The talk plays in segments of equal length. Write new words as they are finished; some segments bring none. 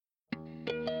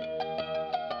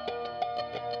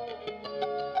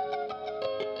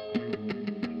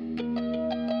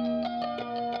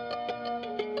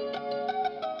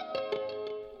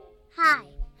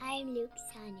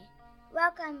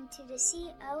to the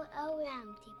COO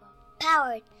Roundtable,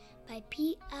 powered by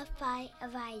PFI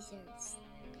Advisors.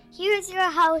 Here's your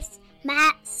host,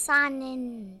 Matt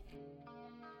Sonnen.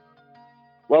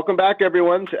 Welcome back,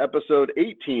 everyone, to episode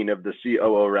 18 of the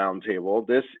COO Roundtable.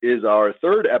 This is our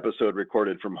third episode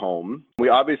recorded from home. We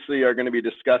obviously are going to be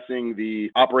discussing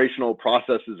the operational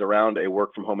processes around a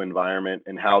work-from-home environment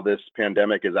and how this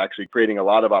pandemic is actually creating a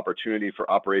lot of opportunity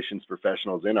for operations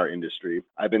professionals in our industry.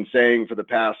 I've been saying for the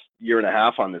past year and a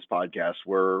half on this podcast,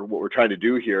 what we're trying to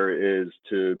do here is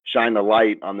to shine the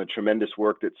light on the tremendous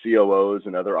work that COOs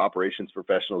and other operations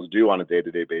professionals do on a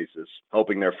day-to-day basis,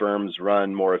 helping their firms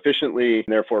run more efficiently and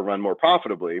therefore run more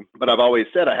profitably. But I've always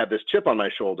said I have this chip on my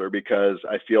shoulder because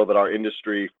I feel that our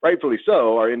industry, rightfully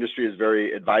so, our industry is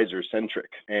very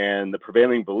advisor-centric. And the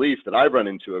prevailing belief that I've run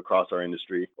into across our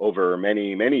industry over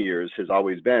many, many years has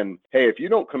always been, hey, if you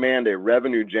don't command a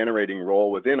revenue-generating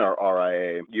role within our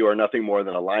RIA, you are nothing more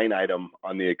than a line item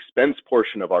on the expense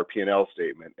portion of our P&L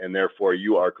statement, and therefore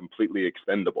you are completely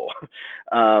expendable.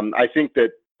 I think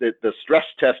that the stress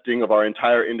testing of our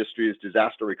entire industry's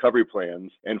disaster recovery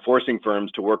plans and forcing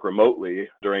firms to work remotely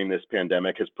during this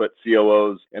pandemic has put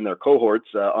COOs and their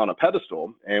cohorts on a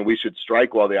pedestal, and we should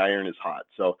strike while the iron is hot.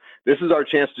 So this is our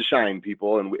chance to shine,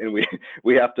 people, and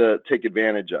we have to take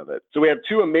advantage of it. So we have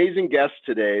two amazing guests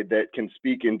today that can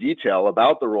speak in detail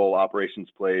about the role operations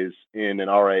plays in an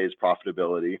RIA's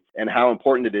profitability and how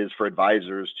important it is for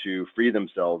advisors to free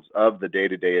themselves of the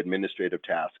day-to-day administrative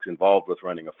tasks involved with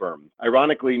running a firm.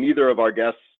 Ironically, neither of our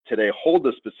guests today hold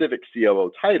the specific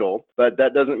COO title, but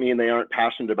that doesn't mean they aren't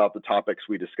passionate about the topics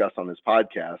we discuss on this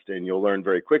podcast. And you'll learn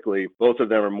very quickly, both of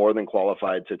them are more than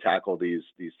qualified to tackle these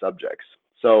subjects.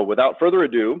 So without further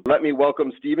ado, let me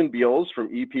welcome Stephen Beals from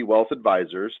EP Wealth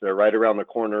Advisors. They're right around the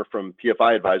corner from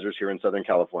PFI Advisors here in Southern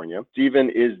California. Stephen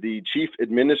is the Chief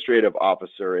Administrative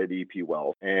Officer at EP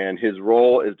Wealth, and his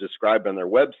role is described on their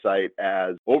website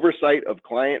as oversight of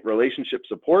client relationship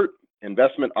support,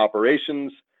 investment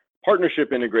operations,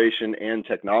 partnership integration, and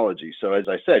technology. So as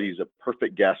I said, he's a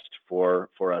perfect guest for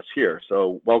us here.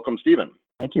 So welcome, Stephen.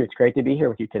 Thank you. It's great to be here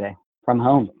with you today from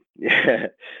home. Yeah.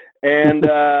 And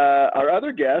our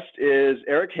other guest is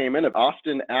Eric Heyman of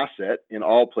Austin Asset, in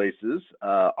all places,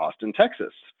 Austin,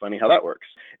 Texas. Funny how that works.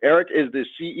 Eric is the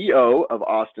CEO of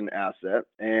Austin Asset.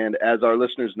 And as our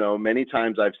listeners know, many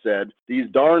times I've said, these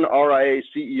darn RIA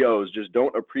CEOs just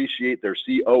don't appreciate their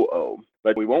COO.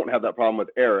 But we won't have that problem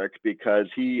with Eric because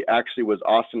he actually was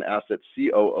Austin Asset's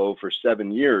COO for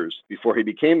 7 years before he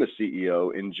became the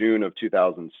CEO in June of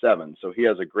 2007. So he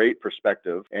has a great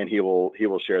perspective, and he will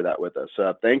share that with us.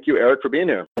 Thank you, Eric, for being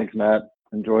here. Thanks, Matt.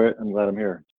 Enjoy it. I'm glad I'm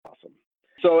here. Awesome.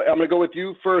 So I'm going to go with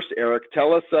you first, Eric.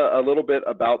 Tell us a little bit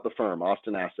about the firm,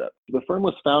 Austin Asset. The firm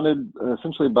was founded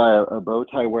essentially by a bow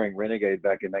tie wearing renegade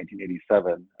back in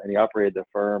 1987, and he operated the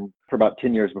firm for about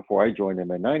 10 years before I joined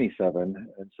him in 97.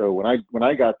 And so when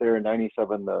I got there in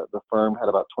 97, the firm had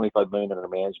about 25 million under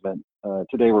management.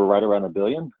 Today we're right around $1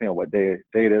 billion. You know what day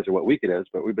it is or what week it is,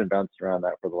 but we've been bouncing around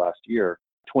that for the last year.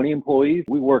 20 employees.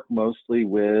 We work mostly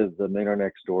with the millionaire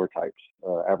next door types.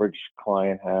 Average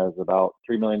client has about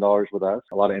 $3 million with us.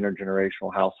 A lot of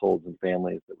intergenerational households and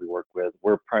families that we work with.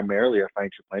 We're primarily a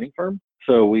financial planning firm.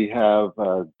 So we have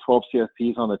 12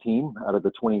 CFPs on the team out of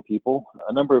the 20 people,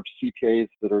 a number of CPAs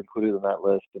that are included in that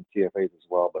list and CFAs as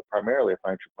well, but primarily a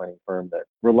financial planning firm that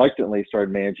reluctantly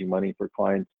started managing money for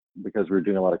clients because we were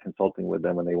doing a lot of consulting with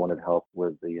them and they wanted help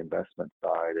with the investment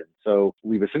side. And so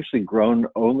we've essentially grown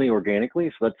only organically.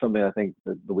 So that's something I think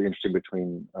that will be interesting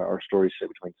between our stories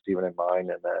between Stephen and mine,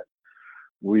 and that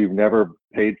we've never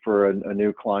paid for a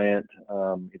new client,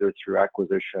 either through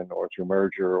acquisition or through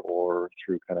merger or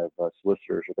through kind of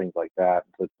solicitors or things like that.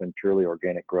 So it's been purely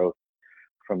organic growth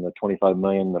from the 25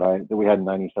 million that we had in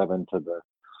 97 to the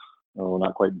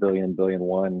not quite billion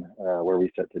one, where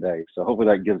we sit today. So hopefully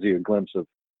that gives you a glimpse of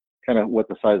kind of what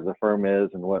the size of the firm is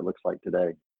and what it looks like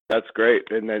today. That's great.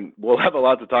 And then we'll have a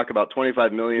lot to talk about,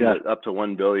 25 million up to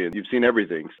 1 billion. You've seen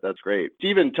everything. So that's great.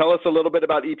 Stephen, tell us a little bit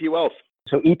about EP Wealth.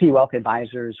 So EP Wealth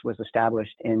Advisors was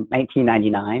established in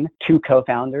 1999. Two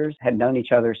co-founders had known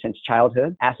each other since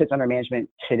childhood. Assets under management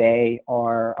today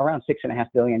are around $6.5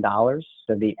 billion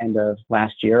at the end of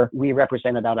last year. We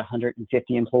represent about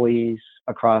 150 employees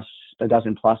across a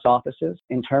dozen plus offices.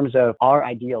 In terms of our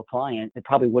ideal client, it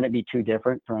probably wouldn't be too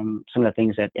different from some of the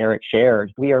things that Eric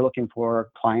shared. We are looking for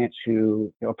clients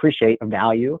who appreciate the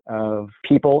value of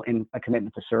people and a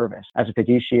commitment to service. As a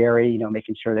fiduciary,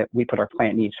 making sure that we put our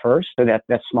client needs first, so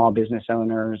that's small business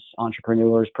owners,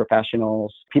 entrepreneurs,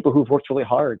 professionals, people who've worked really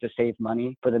hard to save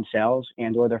money for themselves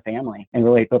and or their family, and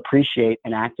really appreciate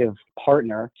an active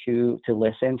partner to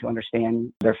listen, to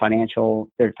understand their financial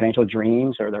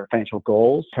dreams or their financial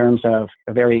goals in terms of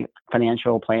a very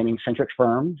financial planning centric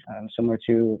firm, similar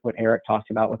to what Eric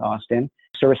talked about with Austin.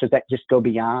 Services that just go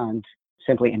beyond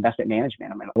simply investment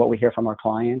management. I mean, what we hear from our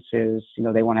clients is,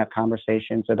 they want to have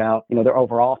conversations about, their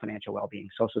overall financial well-being,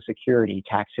 Social Security,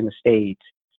 tax and estate,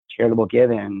 charitable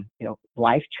giving,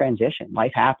 life transition.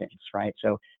 Life happens, right?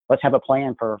 So let's have a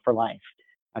plan for life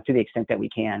to the extent that we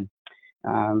can.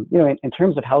 In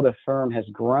terms of how the firm has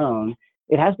grown,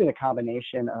 it has been a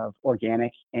combination of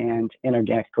organic and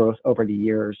inorganic growth over the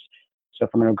years. So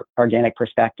from an organic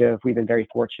perspective, we've been very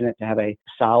fortunate to have a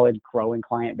solid, growing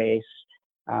client base.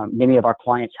 Many of our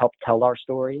clients help tell our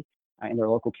story in their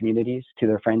local communities to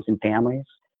their friends and families.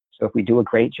 So if we do a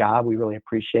great job, we really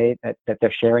appreciate that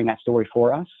they're sharing that story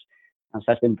for us. So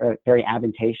that's been very, very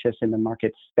advantageous in the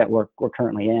markets that we're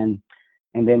currently in.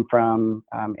 And then from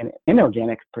an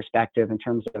inorganic perspective, in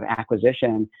terms of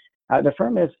acquisition, the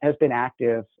firm has been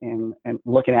active in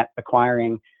looking at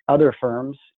acquiring other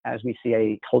firms as we see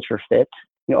a culture fit.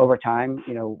 Over time,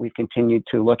 we've continued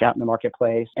to look out in the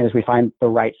marketplace, and as we find the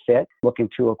right fit, looking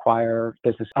to acquire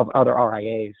business of other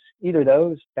RIAs, either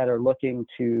those that are looking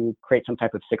to create some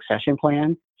type of succession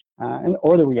plan,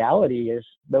 or the reality is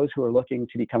those who are looking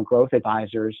to become growth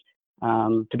advisors,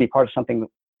 to be part of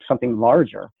something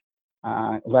larger,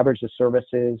 leverage the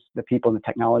services, the people, and the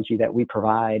technology that we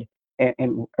provide,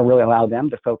 and really allow them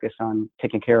to focus on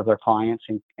taking care of their clients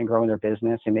and growing their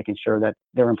business and making sure that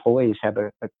their employees have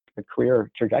a career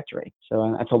trajectory.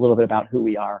 So that's a little bit about who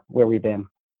we are, where we've been.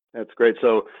 That's great.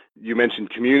 So you mentioned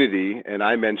community, and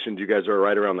I mentioned you guys are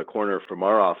right around the corner from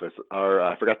our office.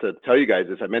 I forgot to tell you guys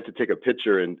this. I meant to take a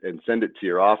picture and send it to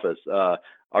your office.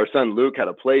 Our son Luke had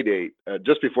a play date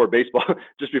just before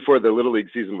just before the Little League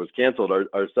season was canceled.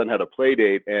 Our son had a play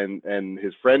date, and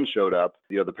his friend showed up.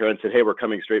 The parents said, "Hey, we're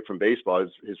coming straight from baseball."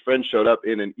 His friend showed up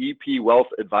in an EP Wealth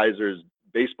Advisors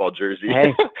baseball jersey.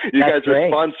 Hey, you guys are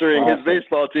great. sponsoring Awesome. his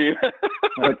baseball team.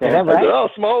 Okay, is that right? I said, "Oh,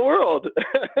 small world."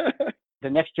 The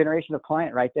next generation of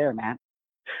client right there, Matt.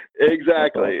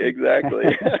 Exactly.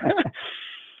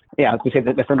 Yeah, as we say,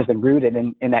 the firm has been rooted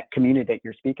in that community that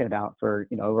you're speaking about for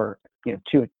over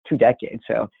two decades.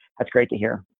 So that's great to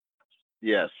hear.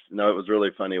 Yes. No, it was really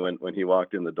funny when he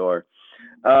walked in the door.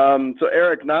 So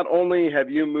Eric, not only have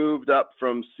you moved up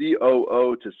from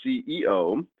COO to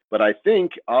CEO, but I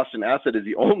think Austin Asset is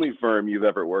the only firm you've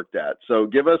ever worked at. So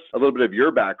give us a little bit of your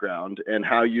background and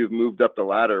how you've moved up the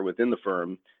ladder within the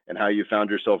firm and how you found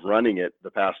yourself running it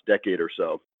the past decade or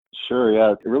so. Sure,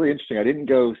 yeah, it's really interesting. I didn't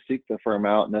go seek the firm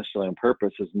out necessarily on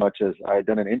purpose as much as I had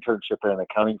done an internship at an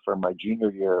accounting firm my junior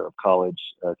year of college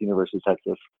at the University of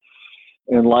Texas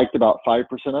and liked about 5%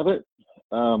 of it.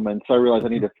 And so I realized I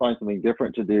needed to find something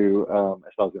different to do when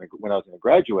I was going to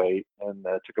graduate, and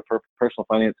took a personal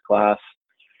finance class,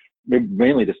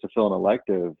 mainly just to fill an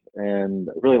elective, and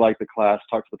really liked the class.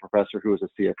 Talked to the professor who was a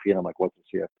CFP, and I'm like, "What's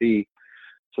a CFP?"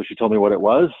 So she told me what it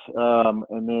was,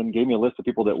 and then gave me a list of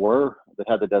people that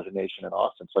had the designation in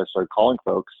Austin. So I started calling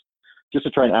folks just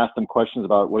to try and ask them questions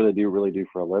about what do they really do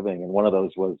for a living. And one of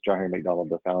those was John Henry McDonald,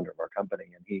 the founder of our company,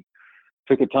 and he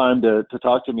took the time to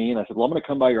talk to me, and I said, "Well, I'm going to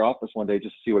come by your office one day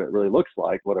just to see what it really looks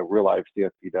like, what a real life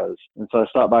CFP does." And so I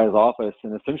stopped by his office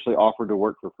and essentially offered to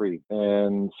work for free.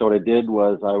 And so what I did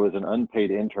was I was an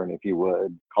unpaid intern, if you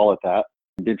would call it that,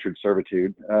 indentured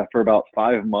servitude, for about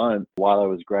 5 months while I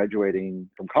was graduating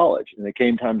from college. And it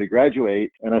came time to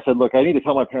graduate, and I said, "Look, I need to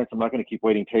tell my parents I'm not going to keep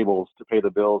waiting tables to pay the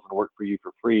bills and work for you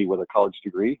for free with a college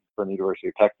degree from the University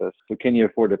of Texas. So can you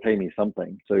afford to pay me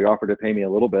something?" So he offered to pay me a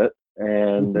little bit.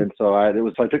 And so I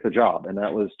took the job, and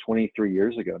that was 23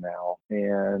 years ago now.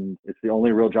 And it's the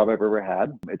only real job I've ever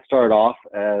had. It started off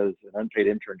as an unpaid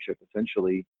internship,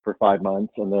 essentially, for 5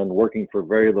 months, and then working for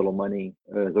very little money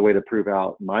as a way to prove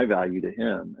out my value to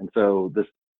him. And so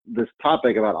this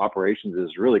topic about operations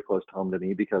is really close to home to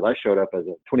me because I showed up as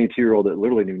a 22-year-old that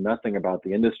literally knew nothing about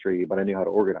the industry, but I knew how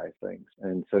to organize things.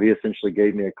 And so he essentially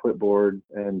gave me a clipboard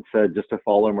and said just to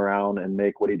follow him around and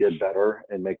make what he did better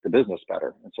and make the business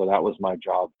better. And so that was my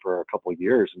job for a couple of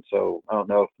years. And so I don't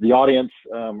know if the audience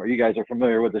or you guys are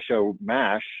familiar with the show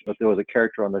MASH, but there was a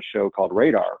character on the show called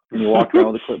Radar, and you walk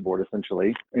around with a clipboard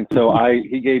essentially. And so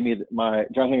he gave me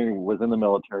John Henry was in the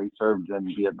military, served in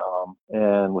Vietnam,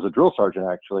 and was a drill sergeant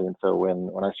actually. actually. And so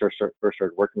when I first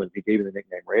started working with him, he gave me the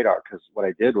nickname Radar, because what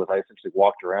I did was I essentially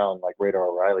walked around like Radar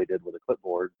O'Reilly did with a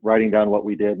clipboard, writing down what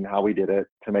we did and how we did it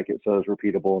to make it so it was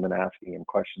repeatable, and then asking him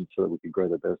questions so that we could grow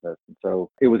the business. And so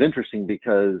it was interesting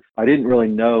because I didn't really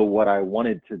know what I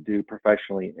wanted to do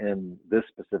professionally in this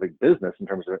specific business in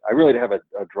terms of, I really didn't have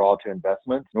a draw to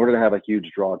investments, nor did I have a huge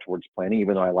draw towards planning,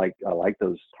 even though I like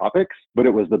those topics, but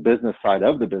it was the business side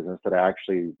of the business that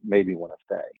actually made me want to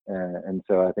stay. And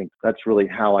so I think that's really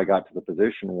how I got to the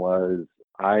position. Was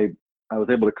I was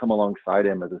able to come alongside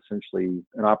him as essentially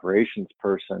an operations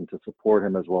person to support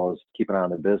him as well as keep an eye on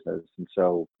the business. And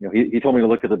so, he told me to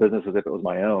look at the business as if it was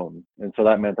my own. And so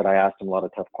that meant that I asked him a lot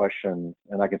of tough questions,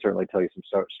 and I can certainly tell you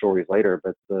some stories later.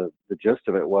 But the gist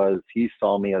of it was he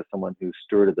saw me as someone who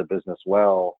stewarded the business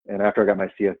well. And after I got my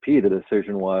CFP, the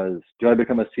decision was, do I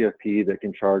become a CFP that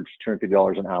can charge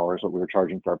 $250 an hour, is what we were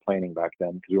charging for our planning back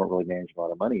then, because we weren't really managing a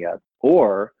lot of money yet?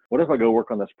 Or what if I go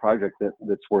work on this project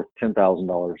that's worth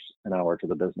 $10,000 an hour to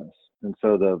the business? And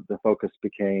so the focus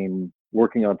became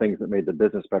working on things that made the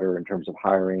business better in terms of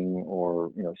hiring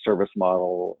or service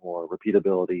model or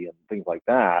repeatability and things like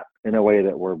that, in a way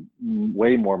that were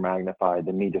way more magnified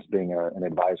than me just being an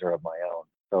advisor of my own.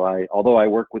 So although I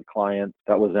work with clients,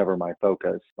 that was never my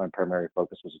focus. My primary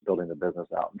focus was building the business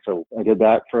out. And so I did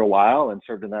that for a while and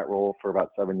served in that role for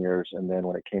about 7 years. And then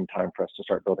when it came time for us to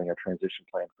start building a transition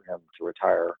plan for him to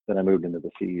retire, then I moved into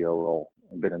the CEO role.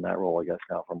 I've been in that role, I guess,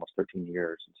 now for almost 13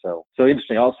 years. And so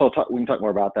interesting. We can talk more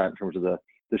about that in terms of the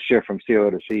shift from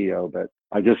COO to CEO, but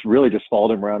I just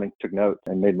followed him around and took notes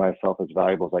and made myself as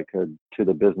valuable as I could to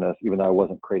the business, even though I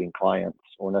wasn't creating clients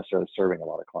or necessarily serving a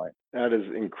lot of clients. That is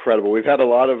incredible. We've had a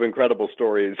lot of incredible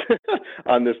stories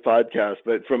on this podcast,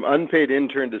 but from unpaid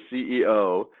intern to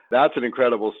CEO, that's an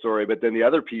incredible story. But then the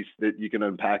other piece that you can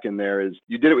unpack in there is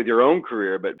you did it with your own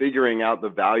career, but figuring out the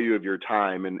value of your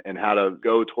time and how to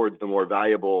go towards the more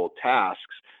valuable tasks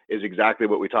is exactly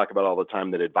what we talk about all the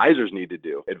time that advisors need to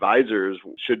do. Advisors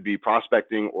should be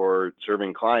prospecting or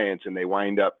serving clients, and they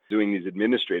wind up doing these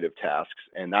administrative tasks.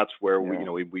 And that's where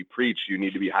we preach you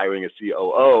need to be hiring a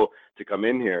COO to come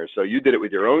in here. So you did it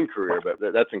with your own career, but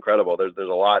that's incredible. There's a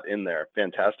lot in there.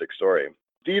 Fantastic story.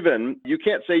 Stephen, you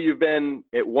can't say you've been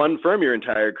at one firm your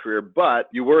entire career, but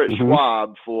you were at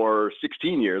Schwab for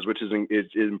 16 years, which is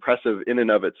impressive in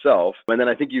and of itself. And then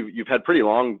I think you've had pretty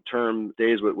long-term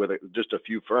days with just a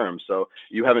few firms, so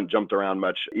you haven't jumped around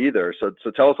much either. So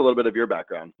tell us a little bit of your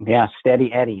background. Yeah,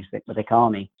 steady Eddies, what they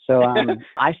call me. So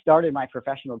I started my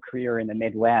professional career in the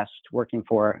Midwest working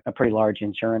for a pretty large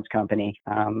insurance company.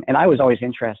 And I was always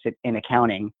interested in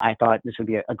accounting. I thought this would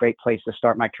be a great place to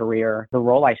start my career. The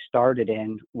role I started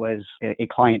in was a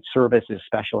client services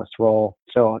specialist role.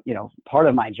 So, part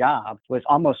of my job was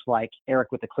almost like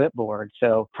Eric with the clipboard.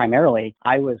 So primarily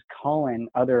I was calling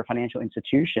other financial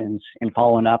institutions and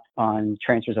following up on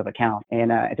transfers of account. And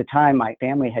at the time, my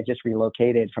family had just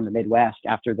relocated from the Midwest.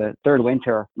 After the third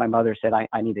winter, my mother said,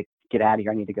 I need to get out of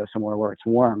here. I need to go somewhere where it's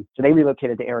warm. So they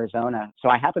relocated to Arizona. So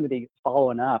I happened to be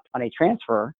following up on a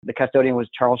transfer. The custodian was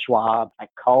Charles Schwab. I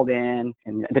called in,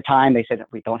 and at the time they said,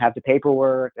 we don't have the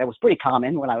paperwork. That was pretty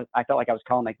common when I felt like I was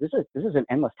calling, like, this is an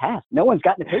endless task. No one's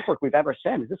gotten the paperwork we've ever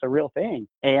sent. Is this a real thing?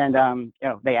 And,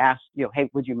 they asked, hey,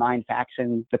 would you mind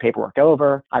faxing the paperwork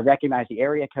over? I recognized the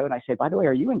area code. I said, by the way,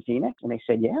 are you in Phoenix? And they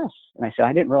said, yes. And I said,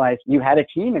 I didn't realize you had a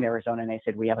team in Arizona. And they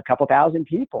said, we have a couple thousand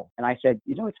people. And I said,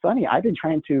 it's funny. I've been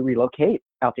trying to relocate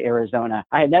out to Arizona.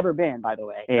 I had never been, by the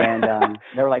way. And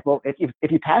they were like, well, if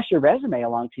you pass your resume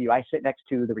along to you, I sit next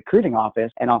to the recruiting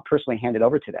office and I'll personally hand it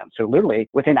over to them. So literally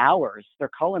within hours,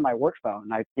 they're calling my work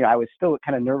phone. I was still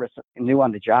kind of nervous and new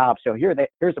on the job. So here's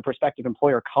a prospective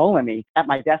employer calling me at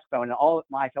my desk phone, and all of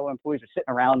my fellow employees are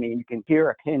sitting around me, and you can hear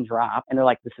a pin drop. And they're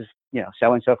like, this is,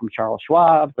 so-and-so from Charles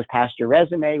Schwab was passed your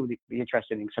resume. Would you be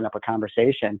interested in setting up a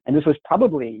conversation? And this was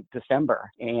probably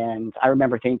December. And I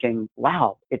remember thinking,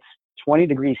 wow, it's 20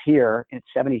 degrees here and it's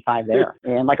 75 there.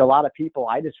 And like a lot of people,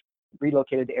 I just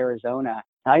relocated to Arizona.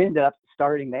 I ended up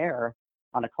starting there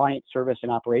on a client service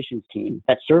and operations team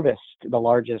that serviced the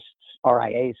largest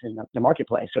RIAs in the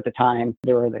marketplace. So at the time,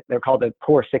 they're called the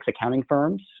core 6 accounting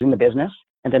firms in the business.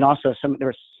 And then also there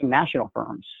were some national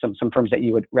firms, some firms that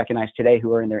you would recognize today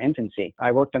who are in their infancy.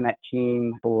 I worked on that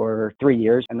team for 3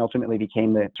 years and ultimately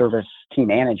became the service team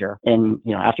manager. And,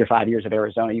 after 5 years of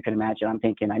Arizona, you can imagine I'm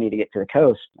thinking I need to get to the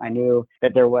coast. I knew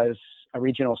that there was a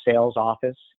regional sales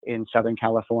office in Southern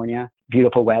California,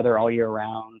 beautiful weather all year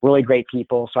round, really great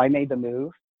people. So I made the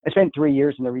move. I spent 3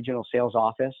 years in the regional sales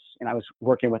office, and I was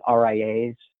working with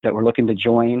RIAs that were looking to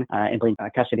join and bring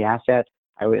custody assets.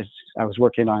 I was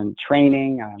working on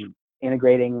training,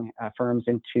 integrating firms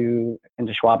into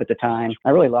Schwab at the time. I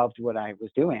really loved what I was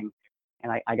doing.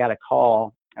 And I got a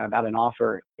call about an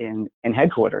offer in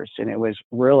headquarters. And it was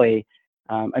really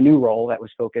a new role that was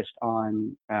focused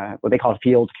on what they call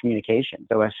field communication.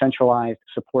 So a centralized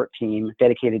support team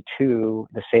dedicated to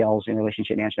the sales and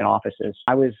relationship management offices.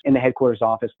 I was in the headquarters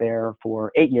office there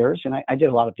for 8 years, and I did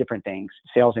a lot of different things: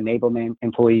 sales enablement,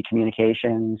 employee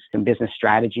communications, some business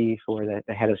strategy for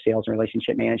the head of sales and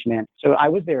relationship management. So I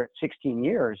was there 16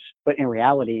 years, but in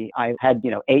reality, I had,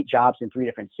 8 jobs in 3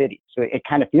 different cities. So it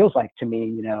kind of feels like to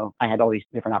me, I had all these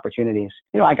different opportunities.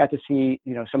 I got to see,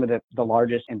 some of the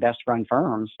largest and best run firms.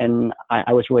 And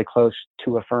I was really close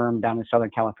to a firm down in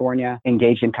Southern California,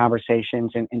 engaged in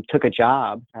conversations and took a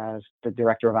job as the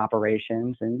director of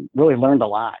operations and really learned a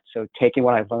lot. So taking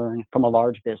what I learned from a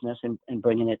large business and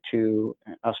bringing it to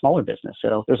a smaller business.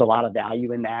 So there's a lot of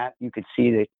value in that. You could see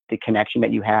the connection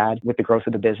that you had with the growth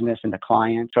of the business and the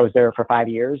client. So I was there for 5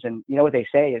 years. And what they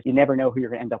say is you never know who you're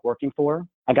going to end up working for.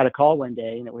 I got a call one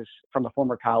day and it was from a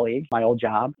former colleague, my old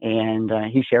job. And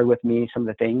he shared with me some of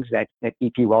the things that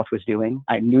EP Wealth was doing.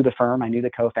 I knew the firm. I knew the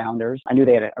co-founders. I knew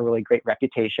they had a really great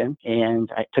reputation, and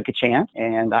I took a chance.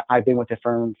 And I've been with the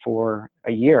firm for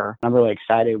a year. I'm really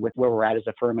excited with where we're at as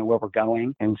a firm and where we're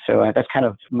going. And so that's kind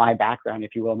of my background,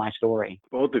 if you will, my story.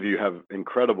 Both of you have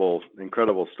incredible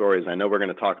stories. I know we're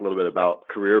going to talk a little bit about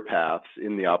career paths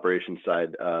in the operations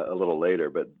side a little later,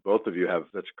 but both of you have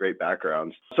such great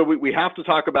backgrounds. So we have to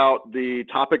talk about the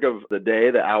topic of the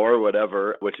day, the hour,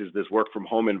 whatever, which is this work from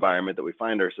home environment that we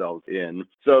find ourselves in.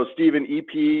 So Stephen,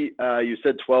 EP, you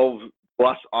said 12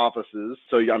 plus offices.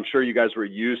 So I'm sure you guys were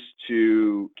used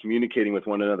to communicating with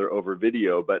one another over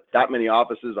video, but that many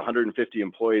offices, 150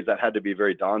 employees, that had to be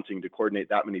very daunting to coordinate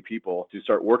that many people to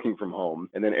start working from home.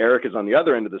 And then Eric is on the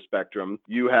other end of the spectrum.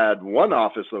 You had one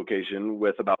office location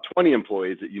with about 20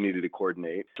 employees that you needed to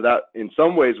coordinate. So that in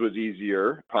some ways was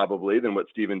easier probably than what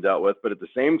Stephen dealt with, but at the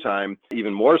same time,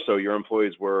 even more so, your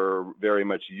employees were very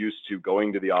much used to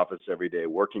going to the office every day,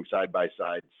 working side by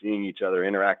side, seeing each other,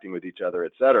 interacting with each other,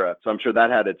 et cetera. So I'm sure that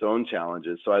had its own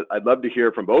challenges. So I'd love to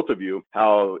hear from both of you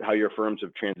how your firms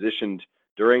have transitioned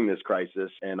during this crisis,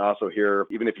 and also hear,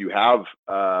 even if you have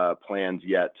plans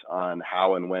yet on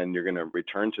how and when you're going to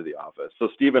return to the office. So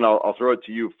Stephen, I'll throw it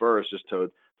to you first, just to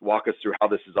walk us through how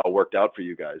this has all worked out for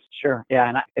you guys. Sure. Yeah.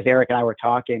 And as Eric and I were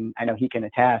talking, I know he can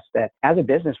attest that as a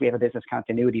business, we have a business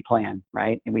continuity plan,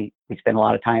 right? And we spend a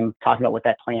lot of time talking about what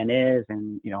that plan is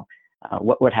and,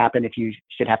 what would happen if you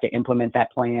should have to implement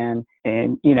that plan.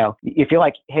 And, you feel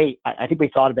like, hey, I think we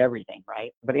thought of everything,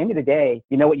 right? But at the end of the day,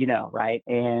 you know what you know, right?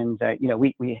 And,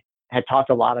 we had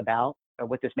talked a lot about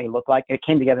what this may look like. It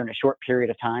came together in a short period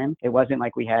of time. It wasn't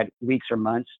like we had weeks or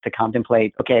months to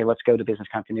contemplate, okay, let's go to business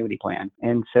continuity plan.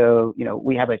 And so,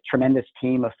 we have a tremendous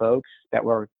team of folks that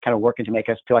were kind of working to make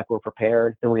us feel like we're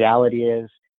prepared. The reality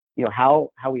is, how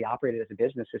we operated as a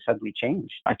business has suddenly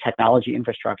changed. Our technology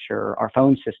infrastructure, our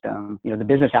phone system, the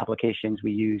business applications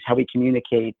we use, how we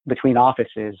communicate between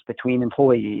offices, between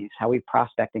employees, how we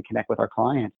prospect and connect with our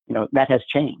clients, that has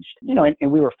changed.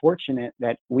 And we were fortunate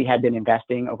that we had been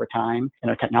investing over time in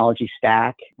a technology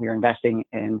stack. We were investing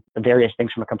in various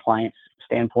things from a compliance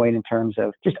standpoint in terms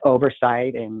of just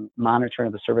oversight and monitoring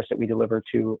of the service that we deliver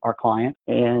to our clients.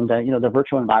 And, the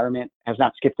virtual environment has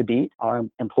not skipped a beat. Our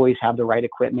employees have the right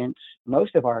equipment.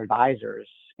 Most of our advisors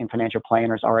and financial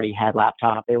planners already had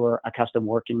laptops. They were accustomed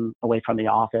working away from the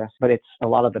office, but it's a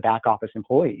lot of the back office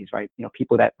employees, right?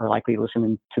 People that are likely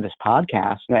listening to this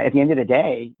podcast. At the end of the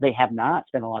day, they have not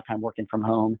spent a lot of time working from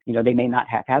home. They may not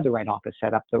have had the right office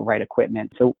set up, the right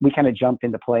equipment. So we kind of jumped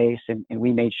into place and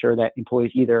we made sure that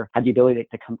employees either had the ability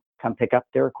to come pick up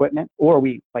their equipment, or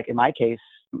we, like in my case,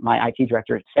 my IT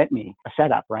director sent me a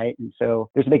setup, right? And so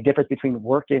there's a big difference between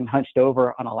working hunched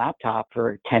over on a laptop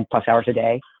for 10 plus hours a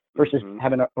day versus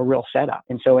having a real setup.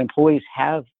 And so employees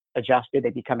have adjusted, they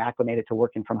become acclimated to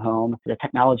working from home. The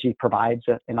technology provides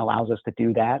and allows us to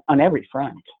do that on every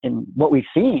front. And what we've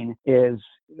seen is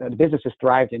the business has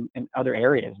thrived in other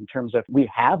areas in terms of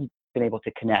we have been able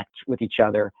to connect with each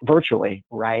other virtually,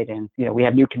 right? And, we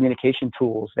have new communication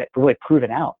tools that really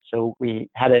proven out. So we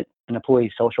had an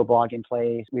employee social blog in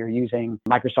place. We were using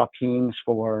Microsoft Teams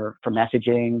for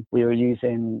messaging. We were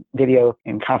using video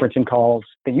and conferencing calls.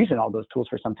 Been using all those tools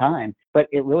for some time, but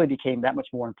it really became that much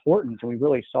more important. And we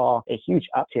really saw a huge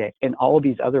uptick in all of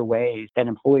these other ways that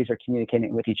employees are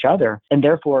communicating with each other and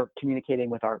therefore communicating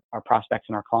with our prospects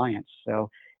and our clients. So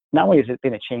not only has it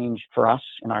been a change for us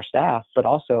and our staff, but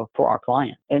also for our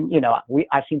clients. And,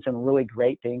 I've seen some really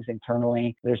great things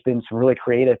internally. There's been some really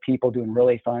creative people doing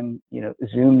really fun,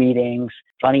 Zoom meetings,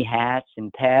 funny hats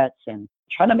and pets and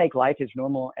trying to make life as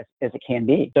normal as it can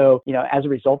be. So, as a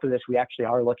result of this, we actually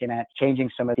are looking at changing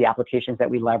some of the applications that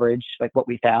we leverage. Like what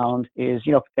we found is,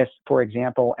 as for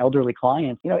example, elderly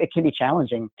clients, it can be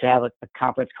challenging to have a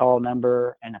conference call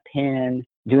number and a PIN,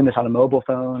 doing this on a mobile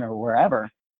phone or wherever.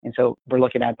 And so we're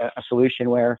looking at a solution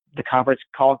where the conference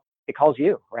call, it calls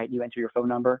you, right? You enter your phone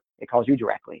number, it calls you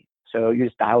directly. So you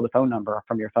just dial the phone number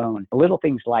from your phone. Little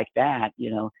things like that,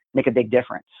 make a big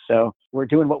difference. So we're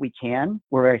doing what we can.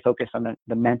 We're very focused on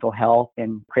the mental health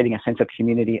and creating a sense of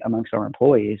community amongst our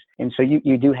employees. And so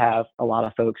you do have a lot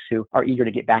of folks who are eager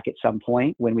to get back at some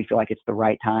point when we feel like it's the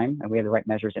right time and we have the right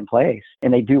measures in place.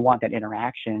 And they do want that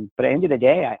interaction. But at the end of the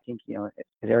day, I think,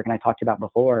 as Eric and I talked about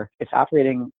before, it's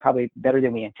operating probably better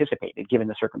than we anticipated given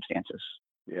the circumstances.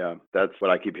 Yeah, that's what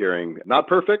I keep hearing. Not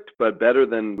perfect, but better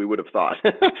than we would have thought.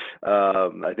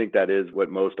 I think that is what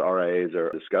most RIAs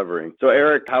are discovering. So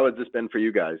Eric, how has this been for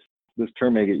you guys? This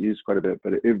term may get used quite a bit,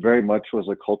 but it very much was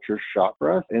a culture shock for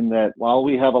us in that while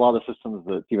we have a lot of systems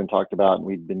that Stephen talked about and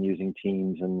we've been using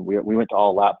Teams and we went to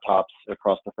all laptops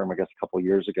across the firm, I guess, a couple of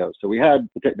years ago. So we had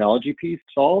the technology piece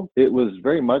solved. It was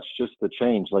very much just the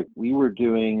change. Like we were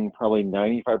doing probably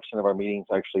 95% of our meetings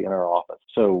actually in our office.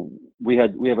 So we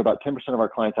have about 10% of our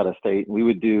clients out of state. And we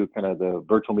would do kind of the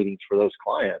virtual meetings for those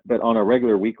clients. But on a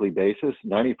regular weekly basis,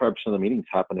 95% of the meetings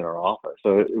happened in our office.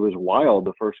 So it was wild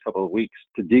the first couple of weeks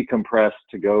to decompress,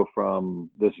 to go from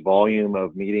this volume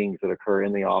of meetings that occur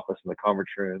in the office and the conference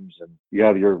rooms, and you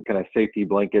have your kind of safety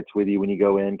blankets with you when you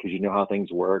go in because you know how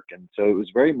things work. And so it was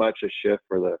very much a shift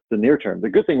for the near term. The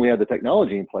good thing we had the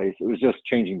technology in place, it was just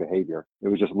changing behavior. It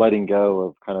was just letting go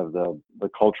of kind of the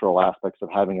cultural aspects of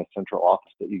having a central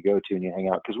office that you go to and you hang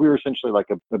out, because we were essentially like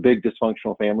a big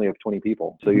dysfunctional family of 20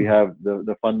 people. So you have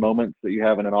the fun moments that you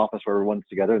have in an office where everyone's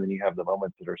together, and then you have the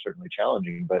moments that are certainly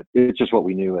challenging, but it's just what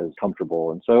we knew as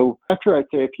comfortable. And so after I'd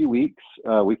say a few weeks,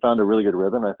 we found a really good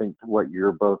rhythm. I think what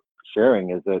you're both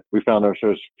sharing is that we found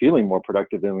ourselves feeling more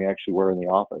productive than we actually were in the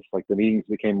office. Like the meetings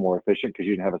became more efficient because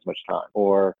you didn't have as much time,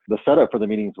 or the setup for the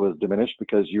meetings was diminished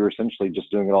because you were essentially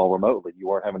just doing it all remotely. You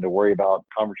weren't having to worry about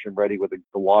conference room ready with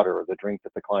the water or the drink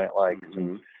that the client likes. Mm-hmm.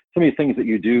 And so many things that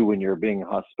you do when you're being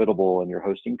hospitable and you're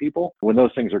hosting people. When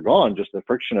those things are gone, just the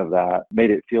friction of that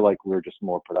made it feel like we were just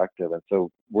more productive. And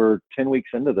so we're 10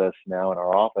 weeks into this now in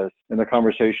our office. And the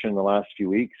conversation in the last few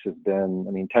weeks has been,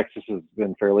 Texas has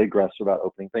been fairly aggressive about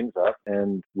opening things up.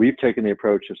 And we've taken the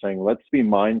approach of saying, let's be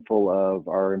mindful of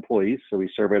our employees. So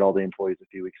we surveyed all the employees a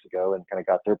few weeks ago and kind of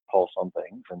got their pulse on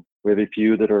things. And we have a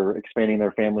few that are expanding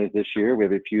their families this year. We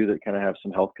have a few that kind of have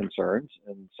some health concerns.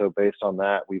 And so based on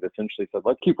that, we've essentially said,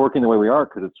 let's keep working the way we are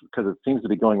because it seems to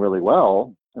be going really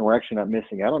well. And we're actually not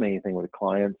missing out on anything with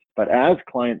clients. But as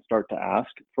clients start to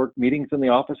ask for meetings in the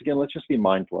office again, let's just be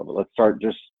mindful of it. Let's start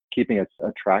just keeping a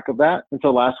track of that. And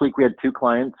so last week we had 2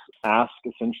 clients ask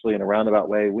essentially in a roundabout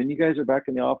way, when you guys are back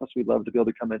in the office, we'd love to be able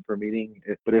to come in for a meeting.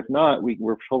 But if not,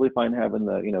 we're totally fine having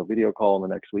the video call in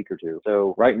the next week or two.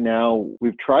 So right now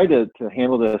we've tried to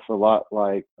handle this a lot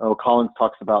like, Collins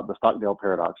talks about the Stockdale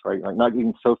paradox, right? Like not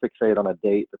getting so fixated on a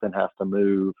date that then has to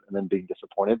move and then being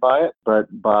disappointed by it, but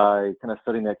by kind of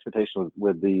setting the expectation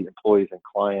with the employees and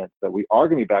clients that we are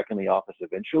going to be back in the office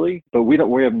eventually, but we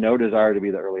have no desire to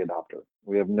be the early adopter.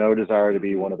 We have no desire to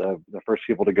be one of the first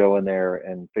people to go in there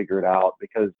and figure it out,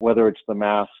 because whether it's the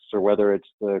masks or whether it's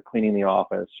the cleaning the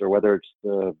office or whether it's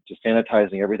the just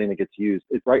sanitizing everything that gets used,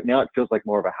 right now it feels like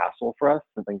more of a hassle for us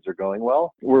and things are going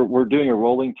well. We're doing a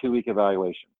rolling 2-week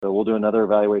evaluation. So we'll do another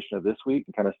evaluation of this week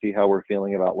and kind of see how we're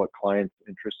feeling about what clients'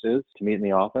 interest is to meet in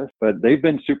the office. But they've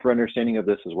been super understanding of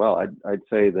this as well. I'd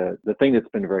say that the thing that's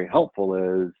been very helpful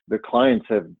is the clients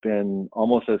have been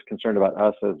almost as concerned about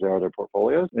us as they are their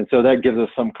portfolios. And so that gives us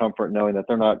some comfort knowing that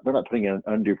they're not putting an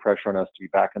undue pressure on us to be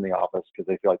back in the office because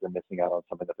they feel like they're missing out on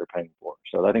something that they're paying for.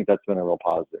 So I think that's been a real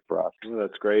positive for us. Oh,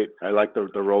 that's great. I like the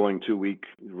rolling 2-week.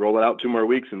 Roll it out 2 more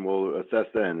weeks and we'll assess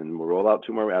then, and we'll roll out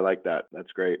 2 more. I like that.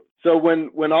 That's great. So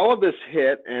when all of this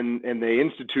hit and they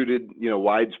instituted,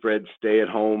 widespread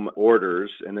stay-at-home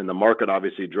orders, and then the market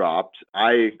obviously dropped,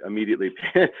 I immediately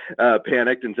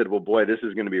panicked and said, well, boy, this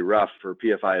is going to be rough for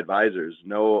PFI advisors.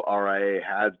 No RIA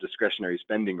has discretionary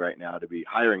spending right now to be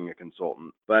hiring a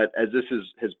consultant. But as this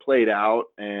has played out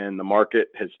and the market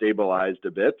has stabilized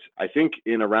a bit, I think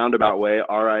in a roundabout way,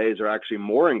 RIAs are actually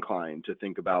more inclined to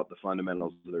think about the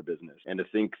fundamentals of their business and to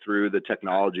think through the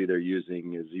technology they're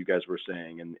using, as you guys were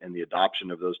saying, and the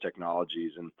adoption of those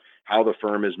technologies and how the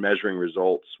firm is measuring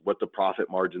results, what the profit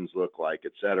margins look like,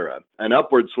 et cetera. An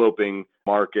upward sloping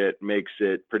market makes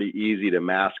it pretty easy to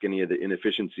mask any of the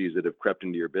inefficiencies that have crept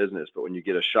into your business. But when you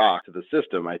get a shock to the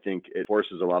system, I think it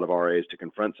forces a lot of RAs to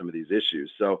confront some of these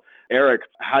issues. So, Eric,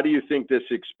 how do you think this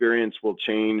experience will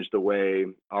change the way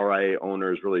RIA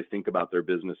owners really think about their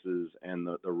businesses and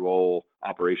the role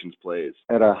operations plays?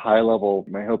 At a high level,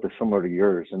 my hope is similar to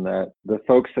yours in that the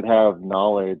folks that have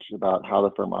knowledge about how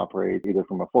the firm operates, either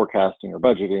from a forecasting or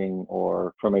budgeting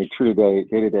or from a true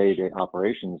day-to-day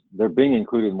operations, they're being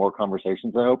included in more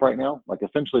conversations, I hope, right now. Like,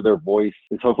 essentially, their voice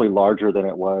is hopefully larger than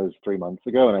it was 3 months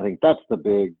ago. And I think that's the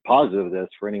big positive of this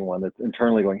for anyone that's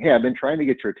internally going, hey, I've been trying to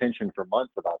get your attention for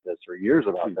months about this or years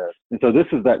about this. And so this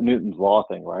is that Newton's law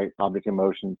thing, right? Object in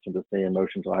motion tend to stay in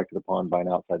motion until acted upon by an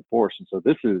outside force. And so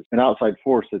this is an outside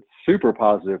force that's super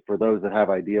positive for those that have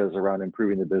ideas around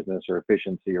improving the business or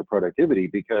efficiency or productivity,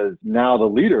 because now the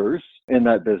leaders in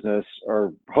that business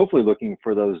are hopefully looking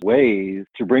for those ways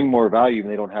to bring more value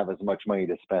when they don't have as much money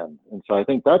to spend. And so I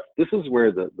think this is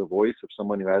where the voice of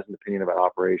someone who has an opinion about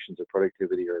operations or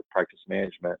productivity or practice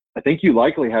management, I think you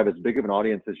likely have as big of an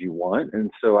audience as you want.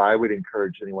 And so I would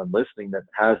encourage anyone listening that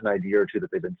has an idea or two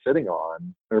that they've been sitting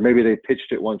on, or maybe they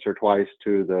pitched it once or twice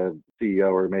to the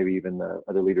CEO or maybe even the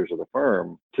other leaders of the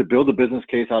firm, to build the business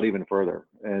case out even further.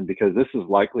 And because this is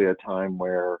likely a time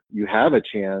where you have a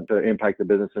chance to impact the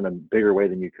business in a bigger way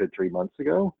than you could 3 months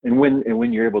ago. And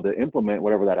when you're able to implement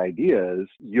whatever that idea is,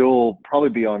 you'll probably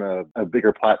be on a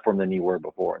bigger platform than you were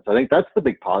before. So I think that's the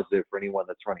big positive for anyone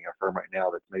that's running a firm right now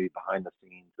that's maybe behind the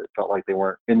scenes, that felt like they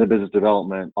weren't in the business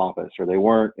development office or they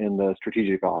weren't in the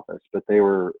strategic office, but they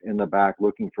were in the back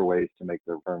looking for ways to make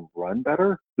their firm run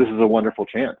better. This is a wonderful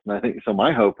chance. And I think, so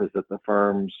my hope is that the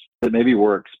firms that maybe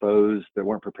were exposed, that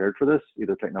weren't prepared for this,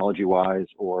 either technology-wise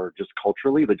or just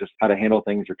culturally, but just how to handle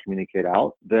things or communicate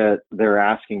out, that they're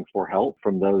asking for help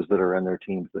from those that are in their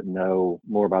teams that know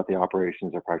more about the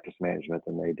operations or practice management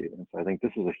than they do. And so I think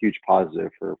this is a huge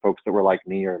positive for folks that were like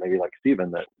me or maybe like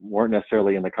Stephen, that weren't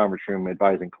necessarily in the conference room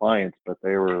advising clients, but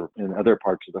they were in other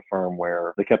parts of the firm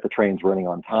where they kept the trains running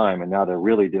on time, and now they're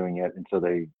really doing it. And so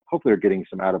they hopefully are getting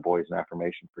some attaboys and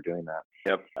affirmation for doing that.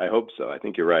 Yep, I hope so. I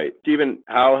think you're right. Stephen,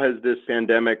 how has this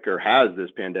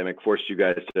pandemic forced you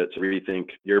guys to rethink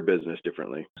your business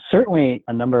differently? Certainly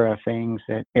a number of things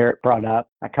that Eric brought up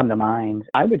that come to mind.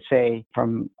 I would say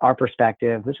from our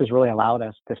perspective, this has really allowed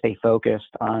us to stay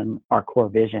focused on our core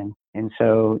vision. And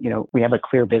so, we have a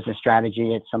clear business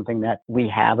strategy. It's something that we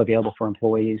have available for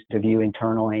employees to view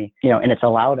internally, and it's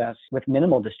allowed us with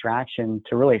minimal distraction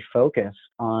to really focus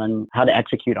on how to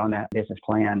execute on that business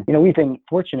plan. We've been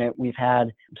fortunate. We've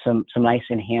had some nice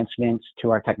enhancements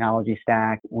to our technology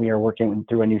stack. We are working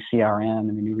through a new CRM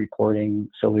and a new reporting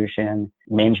solution,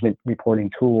 management reporting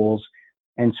tools.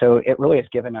 And so it really has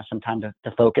given us some time to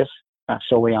focus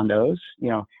solely on those.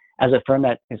 As a firm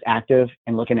that is active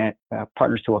and looking at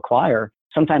partners to acquire,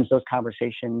 sometimes those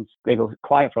conversations, they go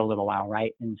quiet for a little while,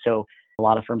 right? And so a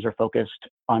lot of firms are focused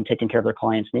on taking care of their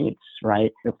clients' needs,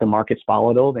 right? If the market's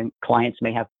volatile, then clients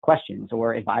may have questions,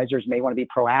 or advisors may want to be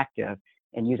proactive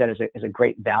and use that as a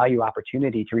great value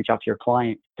opportunity to reach out to your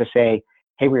client to say,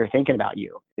 hey, we were thinking about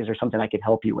you. Is there something I could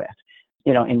help you with?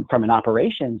 And from an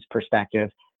operations perspective,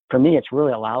 for me, it's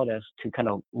really allowed us to kind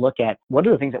of look at what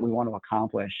are the things that we want to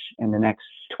accomplish in the next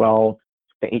 12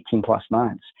 to 18 plus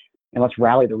months. And let's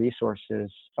rally the resources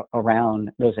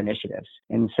around those initiatives.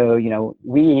 And so,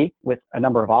 we, with a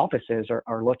number of offices,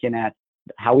 are looking at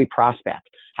how we prospect,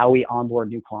 how we onboard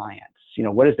new clients.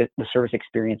 What does the service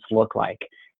experience look like?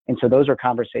 And so those are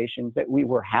conversations that we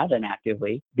were having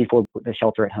actively before the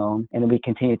shelter at home, and then we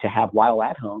continue to have while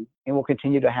at home, and we'll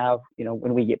continue to have,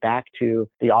 when we get back to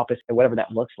the office, whatever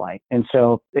that looks like. And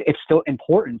so it's still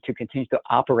important to continue to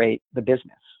operate the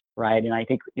business, right? And I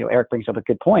think, Eric brings up a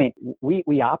good point.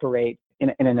 We operate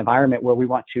in an environment where we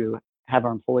want to have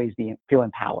our employees feel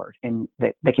empowered, and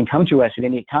that they can come to us at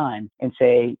any time and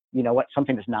say,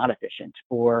 something is not efficient,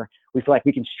 or we feel like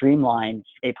we can streamline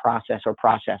a process or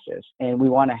processes. And we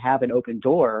want to have an open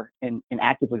door and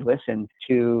actively listen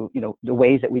to, the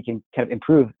ways that we can kind of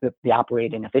improve the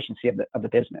operating efficiency of the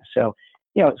business. So,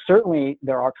 certainly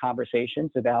there are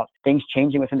conversations about things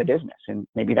changing within the business, and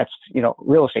maybe that's,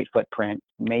 real estate footprint,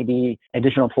 maybe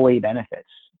additional employee benefits.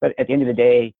 But at the end of the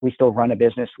day, we still run a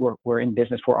business. We're in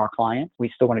business for our clients.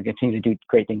 We still want to continue to do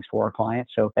great things for our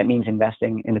clients. So that means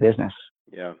investing in the business.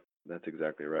 Yeah, that's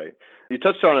exactly right. You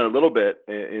touched on it a little bit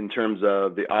in terms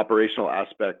of the operational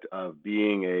aspect of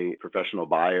being a professional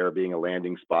buyer, being a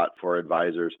landing spot for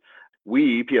advisors.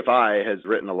 PFI has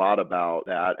written a lot about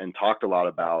that and talked a lot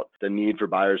about the need for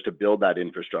buyers to build that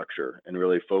infrastructure and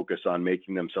really focus on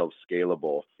making themselves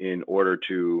scalable in order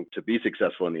to be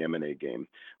successful in the M&A game.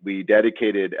 We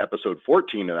dedicated episode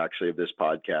 14 of this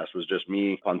podcast was just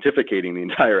me pontificating the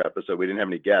entire episode. We didn't have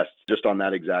any guests just on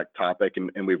that exact topic.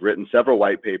 And we've written several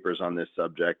white papers on this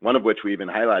subject, one of which we even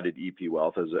highlighted EP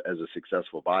Wealth as a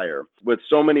successful buyer. With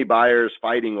so many buyers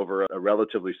fighting over a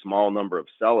relatively small number of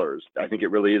sellers, I think it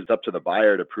really is up to the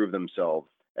buyer to prove themselves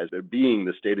as being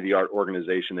the state-of-the-art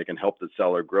organization that can help the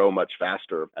seller grow much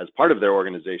faster as part of their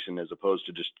organization, as opposed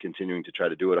to just continuing to try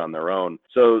to do it on their own.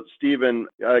 So, Stephen,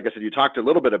 like I said, you talked a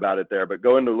little bit about it there, but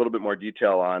go into a little bit more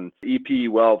detail on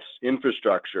EP Wealth's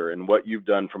infrastructure and what you've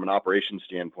done from an operations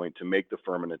standpoint to make the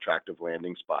firm an attractive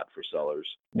landing spot for sellers.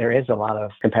 There is a lot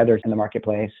of competitors in the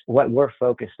marketplace. What we're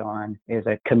focused on is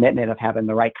a commitment of having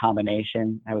the right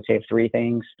combination, I would say, of three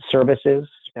things: services,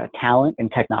 talent, and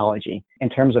technology. In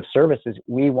terms of services,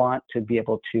 we want to be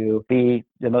able to be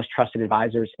the most trusted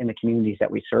advisors in the communities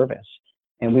that we service.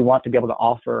 And we want to be able to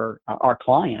offer our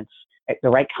clients the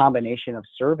right combination of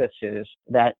services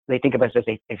that they think of us as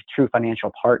a true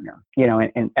financial partner.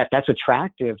 And that's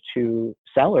attractive to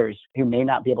sellers who may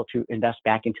not be able to invest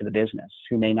back into the business,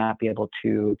 who may not be able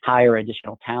to hire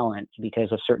additional talent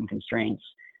because of certain constraints.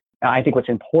 I think what's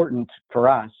important for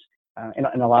us, and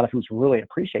a lot of firms really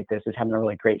appreciate this, is having a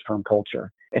really great firm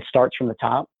culture. It starts from the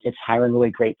top. It's hiring really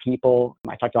great people.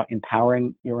 I talked about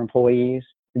empowering your employees.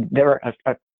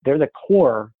 They're the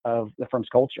core of the firm's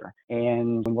culture.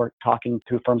 And when we're talking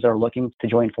to firms that are looking to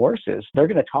join forces, they're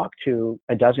going to talk to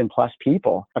a dozen plus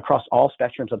people across all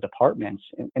spectrums of departments.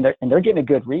 And they're getting a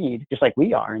good read, just like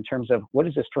we are, in terms of what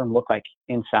does this firm look like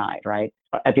inside, right?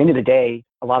 At the end of the day,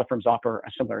 a lot of firms offer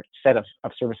a similar set of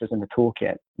services in the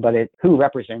toolkit, but who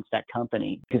represents that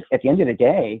company? Because at the end of the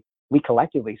day, we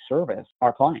collectively service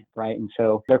our clients, right? And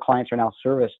so their clients are now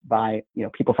serviced by,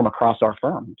 people from across our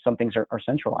firm. Some things are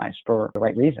centralized for the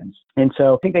right reasons. And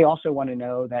so I think they also want to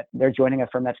know that they're joining a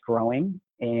firm that's growing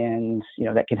and,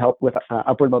 that can help with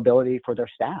upward mobility for their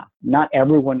staff. Not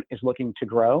everyone is looking to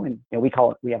grow. And we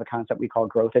have a concept we call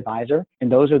growth advisor. And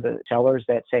those are the sellers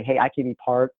that say, hey, I can be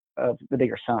part of the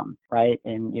bigger sum, right?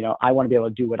 And, I want to be able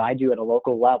to do what I do at a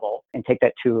local level and take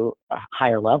that to a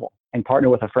higher level and partner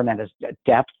with a firm that has a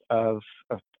depth of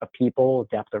people,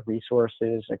 depth of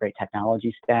resources, a great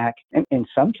technology stack. And in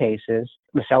some cases,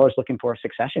 the seller's looking for a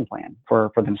succession plan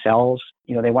for themselves.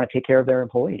 They want to take care of their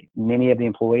employees. Many of the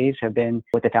employees have been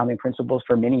with the founding principals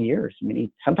for many years,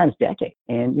 sometimes decades.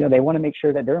 And, they want to make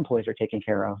sure that their employees are taken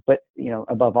care of. But,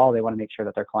 above all, they want to make sure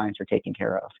that their clients are taken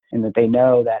care of and that they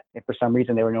know that if for some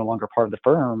reason they were no longer part of the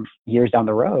firm years down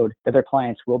the road, that their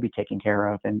clients will be taken care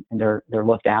of and they're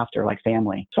looked after like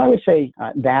family. So I would say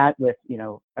that with,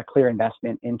 a clear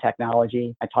investment in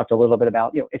technology. I talked a little bit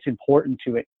about, it's important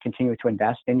to continue to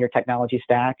invest in your technology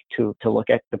stack, to look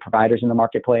at the providers in the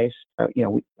marketplace.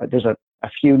 There's a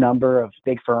few number of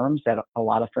big firms that a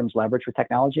lot of firms leverage for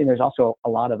technology. And there's also a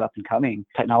lot of up and coming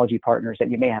technology partners that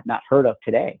you may have not heard of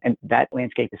today. And that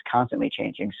landscape is constantly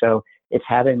changing. So it's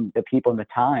having the people and the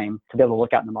time to be able to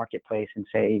look out in the marketplace and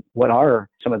say, what are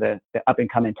some of the up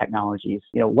and coming technologies?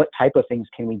 What type of things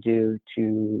can we do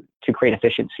to create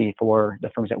efficiency for the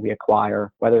firms that we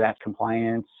acquire, whether that's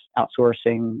compliance,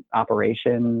 outsourcing,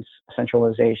 operations,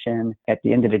 centralization. At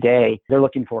the end of the day, they're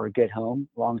looking for a good home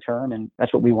long term, and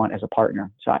that's what we want as a partner.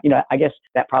 So, I guess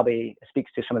that probably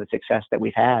speaks to some of the success that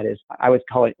we've had. Is I would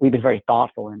call it, we've been very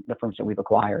thoughtful in the firms that we've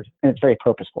acquired, and it's very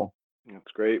purposeful.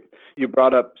 That's great. You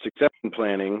brought up succession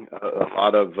planning. A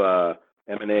lot of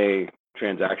M&A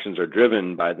transactions are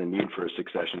driven by the need for a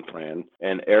succession plan.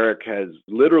 And Eric has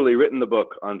literally written the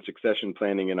book on succession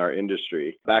planning in our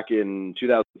industry. Back in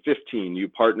 2015, you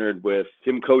partnered with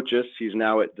Tim Coaches. He's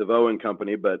now at DeVoe &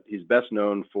 Company, but he's best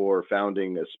known for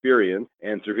founding Aspirian.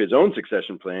 And through his own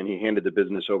succession plan, he handed the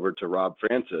business over to Rob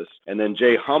Francis. And then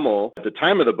Jay Hummel, at the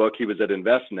time of the book, he was at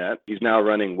InvestNet. He's now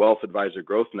running Wealth Advisor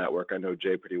Growth Network. I know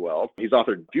Jay pretty well. He's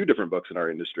authored a few different books in our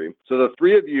industry. So the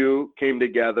three of you came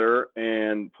together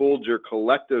and pulled your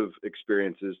collective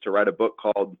experiences to write a book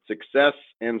called Success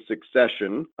and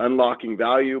Succession: Unlocking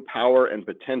Value, Power, and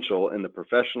Potential in the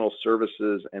Professional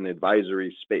Services and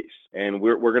Advisory Space. And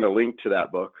we're going to link to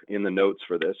that book in the notes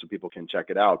for this so people can check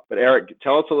it out. But Eric,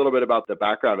 tell us a little bit about the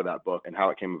background of that book and how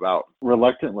it came about.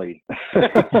 Reluctantly. I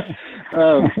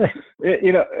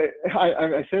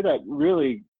say that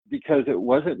really because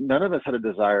none of us had a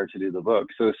desire to do the book.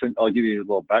 So I'll give you a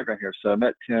little background here. So I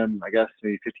met Tim, I guess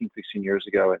maybe 15, 16 years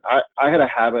ago. And I had a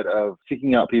habit of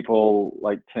seeking out people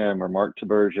like Tim or Mark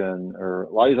Tibergen or a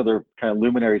lot of these other kind of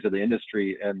luminaries of the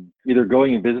industry, and either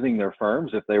going and visiting their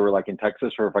firms if they were like in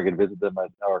Texas, or if I could visit them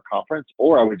at our conference,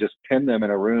 or I would just pin them in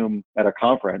a room at a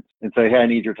conference and say, hey, I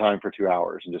need your time for 2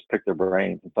 hours, and just pick their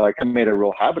brains. And so I kind of made a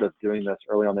real habit of doing this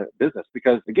early on in the business,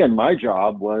 because again, my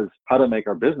job was how to make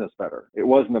our business better. It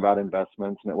wasn't about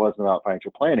investments, and it wasn't about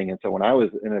financial planning. And so when I was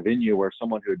in a venue where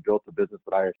someone who had built the business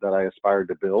that I aspired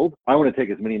to build, I want to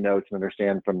take as many notes and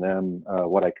understand from them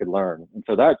what I could learn. And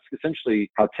so that's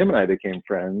essentially how Tim and I became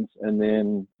friends. And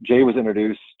then Jay was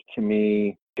introduced to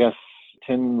me, I guess,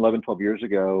 10, 11, 12 years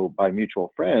ago by a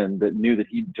mutual friend that knew that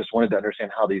he just wanted to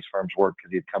understand how these firms work,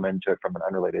 because he'd come into it from an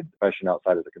unrelated profession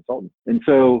outside as a consultant. And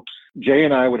so Jay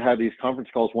and I would have these conference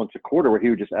calls once a quarter where he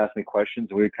would just ask me questions,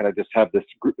 and we would kind of just have this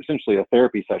group, essentially a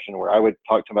therapy session, where I would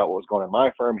talk to him about what was going on in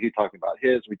my firm, he'd talk about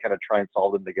his, we kind of try and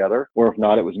solve them together, or if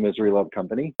not, it was misery loved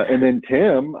company. And then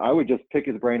Tim, I would just pick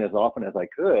his brain as often as I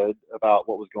could about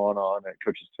what was going on at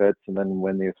Coach's Fits, and then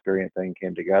when the experience thing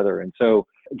came together. And so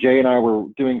Jay and I were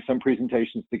doing some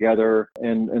presentations together,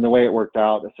 and the way it worked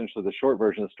out, essentially the short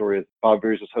version of the story is Bob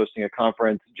Beers was hosting a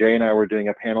conference. Jay and I were doing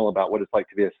a panel about what it's like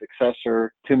to be a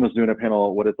successor. Tim was doing a panel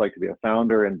on what it's like to be a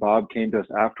founder, and Bob came to us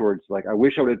afterwards like, I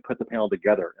wish I would have put the panel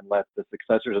together and let the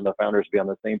successors and the founders be on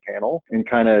the same panel and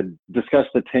kind of discuss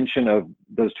the tension of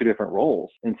those two different roles.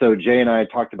 And so Jay and I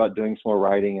talked about doing some more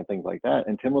writing and things like that.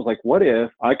 And Tim was like, what if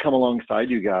I come alongside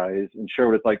you guys and share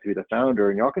what it's like to be the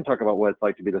founder, and y'all can talk about what it's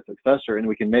like to be the successor, and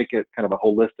we can make it kind of a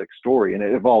holistic story. And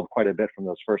it evolved quite a bit from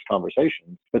those first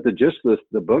conversations. But the gist of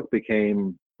the book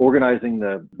became organizing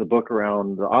the book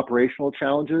around the operational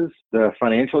challenges, the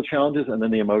financial challenges, and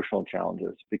then the emotional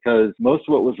challenges, because most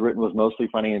of what was written was mostly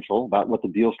financial, about what the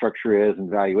deal structure is and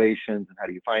valuations and how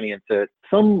do you finance it.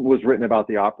 Some was written about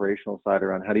the operational side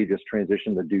around how do you just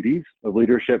transition the duties of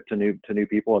leadership to new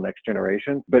people and next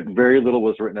generation. But very little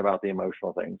was written about the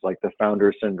emotional things like the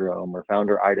founder syndrome or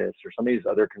founderitis or some of these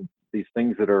other these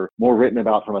things that are more written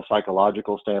about from a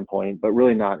psychological standpoint, but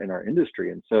really not in our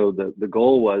industry. And so the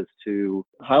goal was to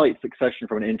highlight succession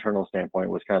from an internal standpoint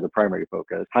was kind of the primary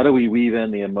focus. How do we weave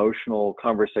in the emotional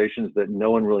conversations that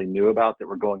no one really knew about that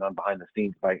were going on behind the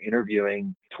scenes by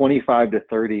interviewing 25 to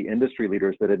 30 industry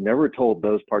leaders that had never told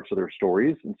those parts of their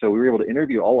stories. And so we were able to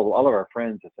interview all of our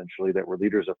friends essentially that were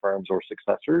leaders of firms or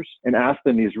successors and ask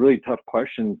them these really tough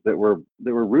questions that were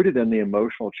rooted in the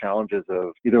emotional challenges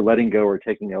of either letting go or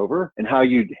taking over, and how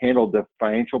you handled the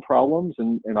financial problems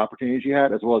and opportunities you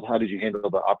had, as well as how did you handle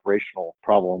the operational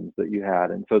problems that you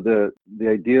had. And so the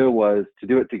idea was to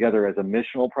do it together as a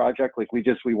missional project. Like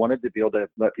we wanted to be able to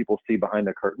let people see behind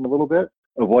the curtain a little bit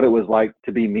of what it was like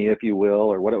to be me, if you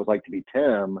will, or what it was like to be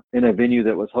Tim in a venue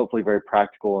that was hopefully very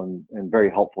practical and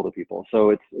very helpful to people. So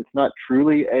it's not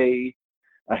truly a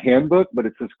handbook, but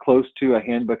it's as close to a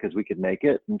handbook as we could make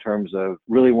it in terms of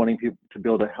really wanting people to be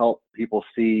able to help people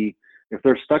see if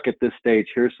they're stuck at this stage,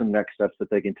 here's some next steps that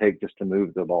they can take just to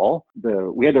move the ball.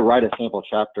 We had to write a sample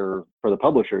chapter for the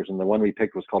publishers, and the one we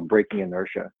picked was called Breaking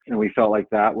Inertia. And we felt like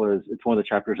it's one of the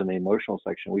chapters in the emotional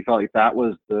section. We felt like that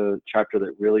was the chapter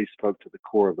that really spoke to the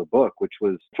core of the book, which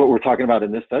was what we're talking about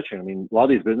in this section. I mean, a lot of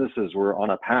these businesses were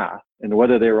on a path, and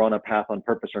whether they were on a path on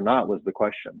purpose or not was the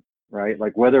question, right?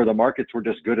 Like whether the markets were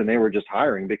just good and they were just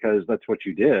hiring because that's what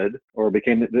you did, or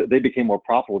they became more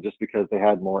profitable just because they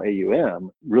had more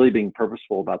AUM. Really being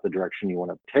purposeful about the direction you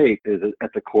want to take is at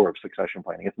the core of succession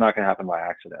planning. It's not going to happen by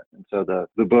accident. And so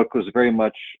the book was very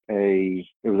much it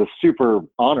was a super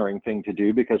honoring thing to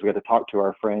do because we had to talk to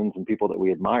our friends and people that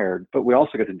we admired, but we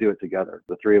also got to do it together.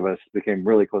 The three of us became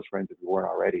really close friends if we weren't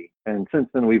already. And since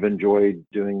then, we've enjoyed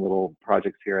doing little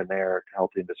projects here and there to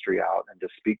help the industry out and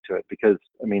just speak to it. Because,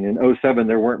 I mean, in 2007,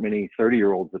 there weren't many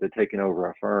 30-year-olds that had taken over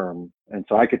a firm. And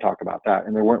so I could talk about that.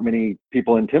 And there weren't many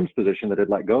people in Tim's position that had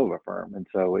let go of a firm. And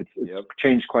so it's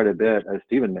changed quite a bit, as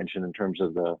Stephen mentioned, in terms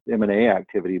of the M&A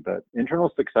activity. But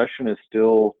internal succession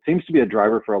seems to be a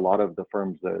driver for a lot of the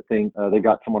firms that think they've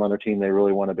got someone on their team they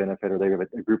really want to benefit, or they have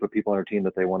a group of people on their team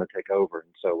that they want to take over.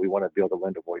 And so we want to be able to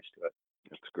lend a voice to it.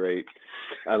 That's great.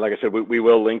 Like I said, we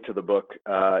will link to the book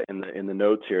in the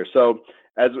notes here. So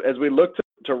as we look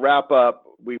to wrap up,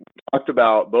 we talked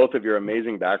about both of your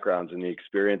amazing backgrounds and the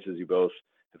experiences you both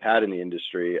have had in the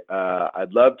industry.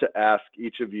 I'd love to ask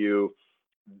each of you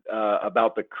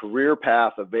about the career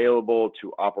path available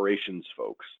to operations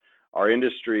folks. Our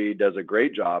industry does a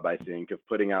great job, I think, of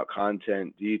putting out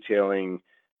content detailing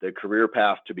the career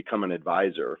path to become an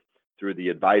advisor through the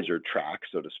advisor track,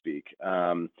 so to speak.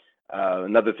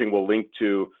 Another thing we'll link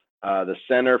to The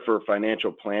Center for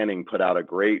Financial Planning put out a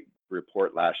great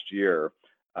report last year.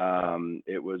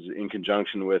 It was in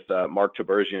conjunction with Mark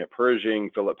Tabergian at Pershing,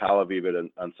 Philip Palaviv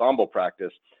at Ensemble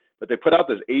Practice, but they put out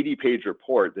this 80-page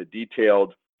report that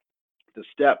detailed the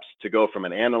steps to go from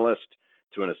an analyst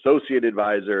to an associate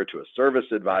advisor to a service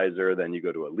advisor, then you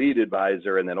go to a lead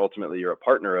advisor, and then ultimately you're a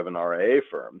partner of an RIA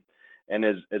firm. And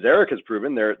as Eric has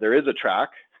proven, there is a track.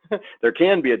 There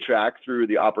can be a track through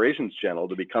the operations channel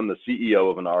to become the CEO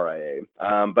of an RIA,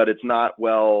 but it's not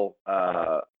well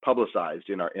publicized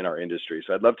in our industry.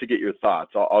 So I'd love to get your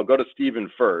thoughts. I'll go to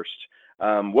Stephen first.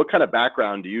 What kind of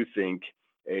background do you think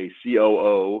a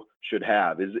COO should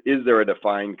have? Is there a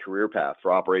defined career path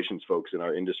for operations folks in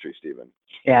our industry, Stephen?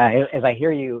 Yeah, as I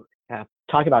hear you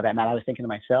talk about that, Matt, I was thinking to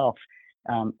myself,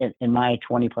 in my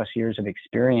 20 plus years of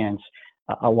experience,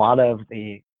 a lot of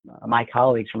my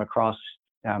colleagues from across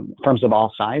firms of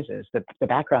all sizes, the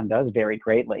background does vary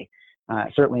greatly.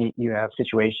 Certainly, you have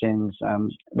situations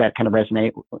that kind of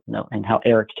resonate, and how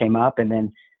Eric came up, and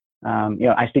then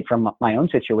I speak from my own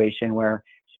situation where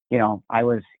I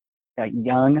was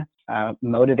young,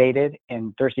 motivated,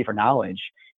 and thirsty for knowledge,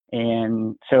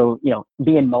 and so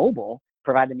being mobile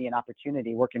provided me an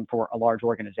opportunity working for a large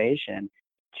organization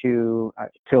to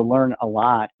learn a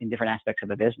lot in different aspects of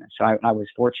the business. So I was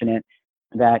fortunate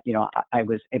that I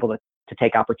was able to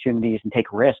take opportunities and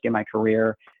take risk in my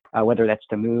career, whether that's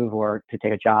to move or to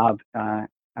take a job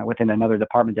within another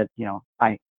department that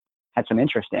I had some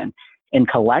interest in. And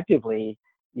collectively,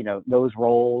 those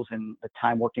roles and the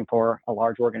time working for a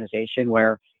large organization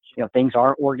where things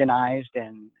are organized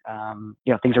and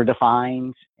things are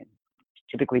defined, and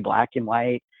typically black and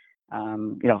white,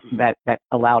 that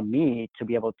allowed me to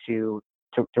be able to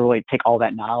really take all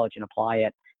that knowledge and apply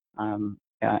it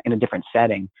in a different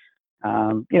setting.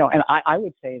 And I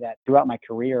would say that throughout my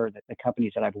career, that the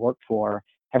companies that I've worked for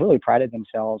have really prided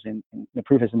themselves, and the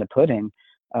proof is in the pudding,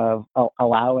 of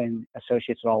allowing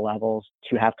associates at all levels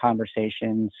to have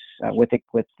conversations with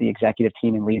the executive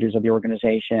team and leaders of the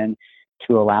organization,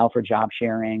 to allow for job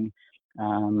sharing,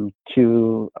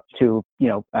 to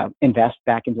invest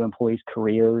back into employees'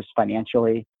 careers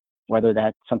financially, whether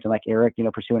that's something like Eric,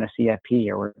 pursuing a CFP,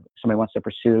 or somebody wants to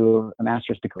pursue a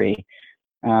master's degree.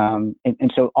 And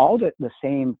so all the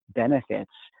same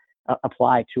benefits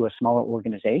apply to a smaller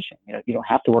organization. You don't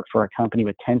have to work for a company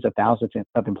with tens of thousands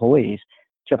of employees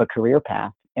to have a career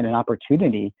path and an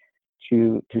opportunity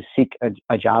to seek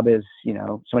a job as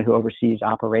somebody who oversees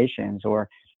operations, or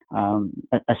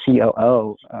a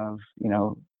COO of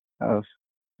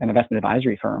an investment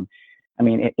advisory firm. I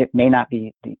mean, it may not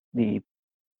be the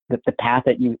path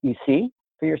that you see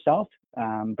for yourself,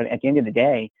 but at the end of the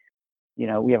day,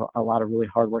 we have a lot of really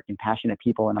hardworking, passionate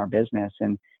people in our business,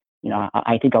 and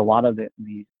I think a lot of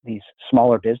these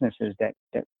smaller businesses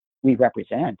that we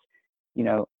represent,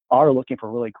 are looking for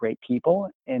really great people,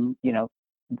 and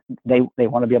they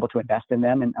want to be able to invest in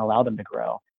them and allow them to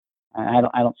grow. I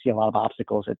don't see a lot of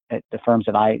obstacles at the firms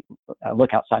that I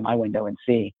look outside my window and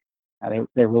see.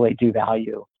 They really do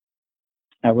value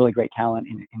a really great talent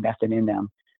and investing in them.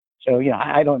 So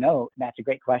I don't know. That's a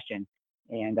great question,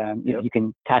 and you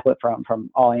can tackle it from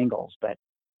all angles. But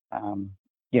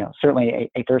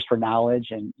certainly a thirst for knowledge,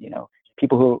 and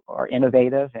people who are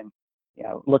innovative and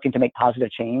looking to make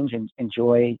positive change and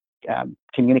enjoy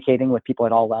communicating with people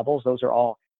at all levels. Those are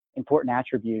all important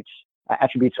attributes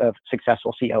of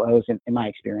successful COOs in my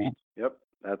experience. Yep,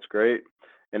 that's great.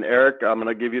 And Eric, I'm going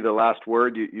to give you the last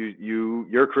word.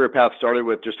 Your career path started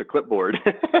with just a clipboard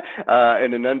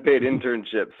and an unpaid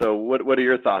internship. So what are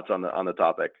your thoughts on the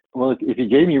topic? Well, if you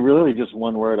gave me really just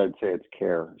one word, I'd say it's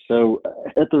care. So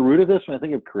at the root of this, when I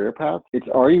think of career path, it's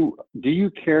do you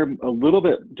care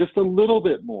just a little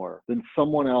bit more than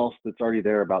someone else that's already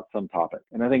there about some topic?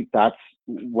 And I think that's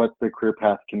what the career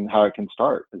path how it can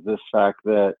start, is this fact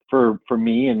that for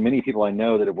me and many people I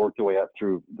know that have worked their way up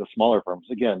through the smaller firms.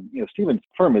 Again, Stephen's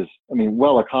firm is,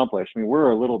 well accomplished.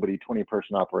 We're a little bitty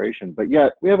 20-person operation, but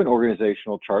yet we have an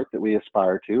organizational chart that we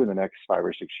aspire to in the next 5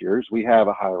 or 6 years. We have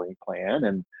a hiring plan,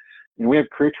 and we have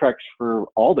career tracks for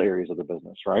all the areas of the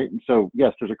business, right? And so,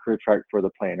 yes, there's a career track for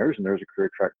the planners, and there's a career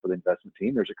track for the investment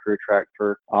team. There's a career track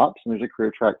for ops, and there's a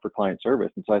career track for client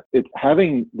service. And so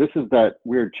this is that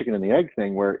weird chicken and the egg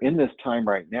thing, where in this time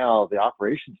right now, the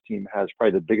operations team has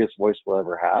probably the biggest voice we'll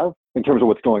ever have in terms of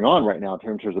what's going on right now,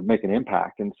 in terms of making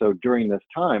impact. And so during this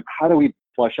time, how do we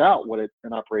flesh out what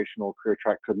an operational career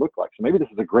track could look like. So maybe this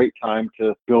is a great time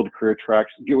to build career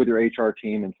tracks, get with your HR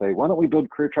team and say, why don't we build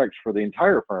career tracks for the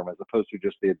entire firm as opposed to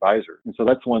just the advisor? And so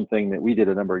that's one thing that we did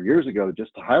a number of years ago,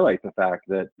 just to highlight the fact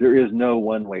that there is no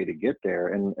one way to get there.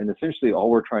 And essentially all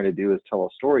we're trying to do is tell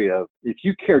a story of, if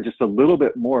you care just a little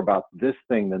bit more about this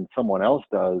thing than someone else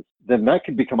does, then that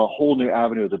could become a whole new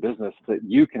avenue of the business that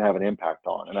you can have an impact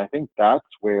on. And I think that's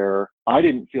where I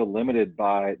didn't feel limited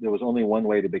by, there was only one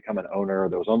way to become an owner.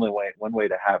 There was only one way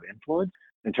to have influence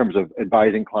in terms of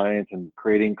advising clients and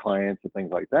creating clients and things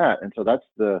like that. And so that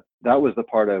was the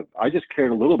part of, I just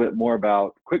cared a little bit more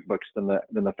about QuickBooks than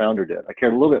the founder did. I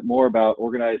cared a little bit more about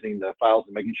organizing the files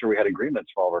and making sure we had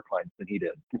agreements for all of our clients than he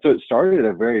did. And so it started at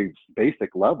a very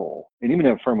basic level. And even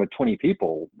in a firm with 20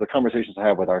 people, the conversations I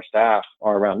have with our staff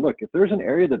are around, look, if there's an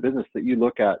area of the business that you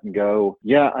look at and go,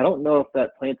 yeah, I don't know if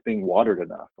that plant's being watered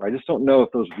enough, or I just don't know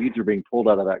if those weeds are being pulled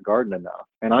out of that garden enough,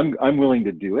 and I'm willing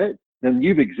to do it, then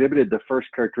you've exhibited the first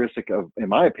characteristic of, in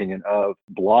my opinion, of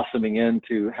blossoming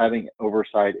into having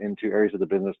oversight into areas of the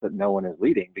business that no one is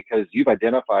leading, because you've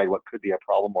identified what could be a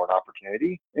problem or an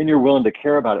opportunity, and you're willing to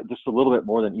care about it just a little bit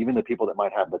more than even the people that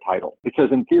might have the title.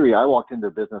 Because in theory, I walked into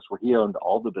a business where he owned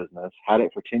all the business, had it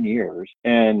for 10 years,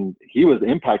 and he was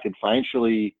impacted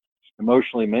financially,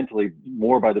 emotionally, mentally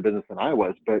more by the business than I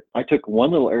was. But I took one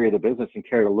little area of the business and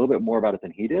cared a little bit more about it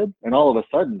than he did. And all of a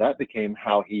sudden that became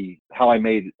how I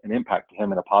made an impact to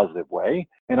him in a positive way.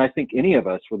 And I think any of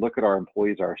us would look at our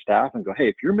employees, our staff, and go, hey,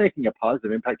 if you're making a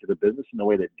positive impact to the business in a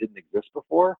way that didn't exist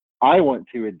before, I want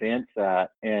to advance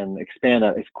that and expand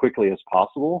that as quickly as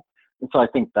possible. And so I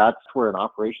think that's where an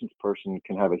operations person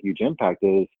can have a huge impact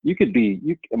is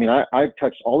I've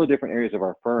touched all the different areas of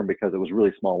our firm because it was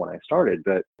really small when I started,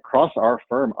 but across our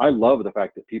firm, I love the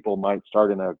fact that people might start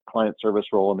in a client service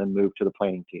role and then move to the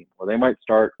planning team, or they might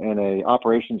start in a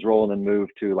operations role and then move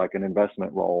to like an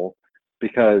investment role,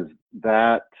 because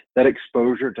that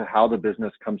exposure to how the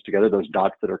business comes together, those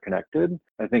dots that are connected,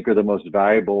 I think are the most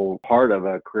valuable part of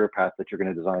a career path that you're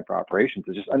going to design for operations,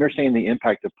 is just understanding the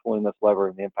impact of pulling this lever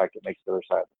and the impact it makes to the other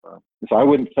side of the firm. And so I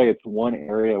wouldn't say it's one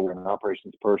area where an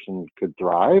operations person could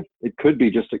thrive. It could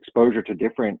be just exposure to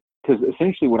different, because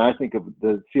essentially when I think of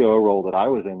the COO role that I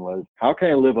was in was, how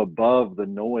can I live above the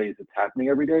noise that's happening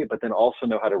every day, but then also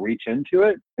know how to reach into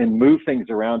it and move things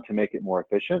around to make it more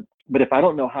efficient? But if I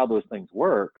don't know how those things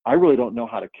work, I really don't know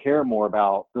how to care more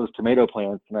about those tomato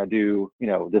plants than I do,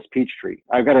 this peach tree.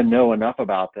 I've got to know enough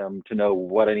about them to know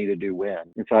what I need to do when.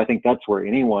 And so I think that's where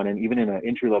anyone, and even in an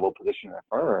entry-level position in a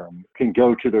firm, can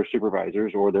go to their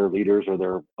supervisors or their leaders or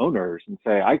their owners and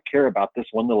say, I care about this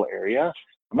one little area.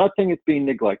 I'm not saying it's being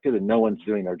neglected and no one's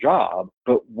doing their job,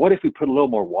 but what if we put a little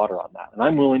more water on that? And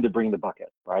I'm willing to bring the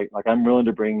bucket, right? Like I'm willing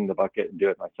to bring the bucket and do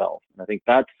it myself. And I think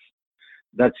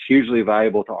that's hugely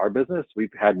valuable to our business.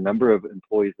 We've had a number of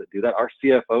employees that do that. Our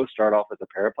CFO started off as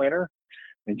a paraplanner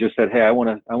and just said, hey, I want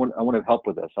to help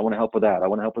with this. I want to help with that. I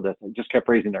want to help with this. And just kept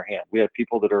raising their hand. We have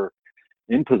people that are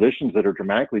in positions that are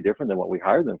dramatically different than what we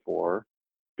hired them for,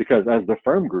 because as the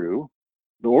firm grew,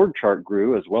 the org chart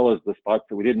grew, as well as the spots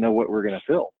that we didn't know what we were going to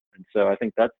fill. And so I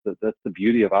think that's the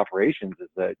beauty of operations, is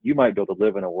that you might be able to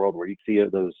live in a world where you see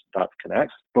those dots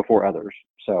connect before others.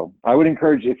 So I would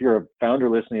encourage, if you're a founder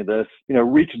listening to this,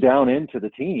 reach down into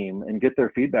the team and get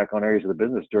their feedback on areas of the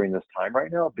business during this time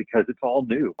right now, because it's all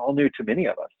new to many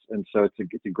of us. And so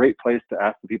it's a great place to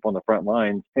ask the people on the front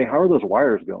lines, hey, how are those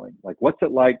wires going? Like, what's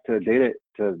it like to data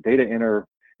enter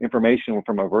information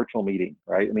from a virtual meeting,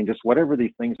 right? I mean, just whatever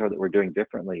these things are that we're doing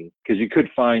differently, because you could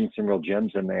find some real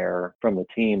gems in there from the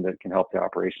team that can help the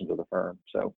operations of the firm.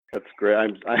 So that's great.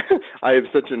 I am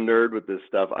such a nerd with this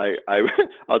stuff.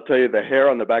 I'll tell you, the hair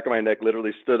on the back of my neck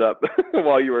literally stood up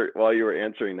while you were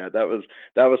answering that. That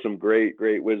was some great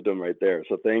wisdom right there.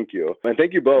 So thank you, and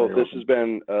thank you both. This has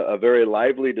been a very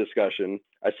lively discussion.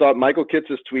 I saw Michael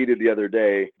Kitces tweeted the other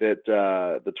day that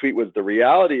the tweet was, the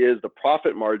reality is the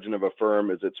profit margin of a firm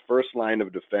is its first line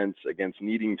of defense against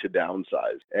needing to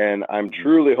downsize. And I'm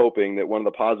truly hoping that one of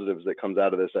the positives that comes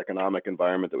out of this economic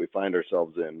environment that we find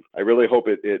ourselves in, I really hope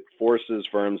it forces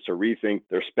firms to rethink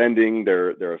their spending,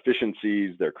 their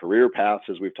efficiencies, their career paths,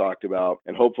 as we've talked about.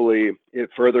 And hopefully it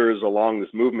furthers along this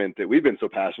movement that we've been so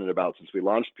passionate about since we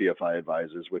launched PFI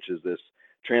Advisors, which is this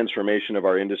transformation of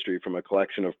our industry from a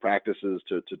collection of practices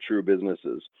to true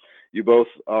businesses. You both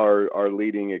are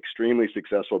leading extremely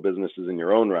successful businesses in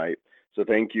your own right. So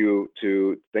thank you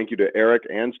to Eric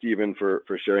and Stephen for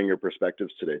sharing your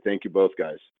perspectives today. Thank you both,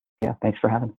 guys. Yeah, thanks for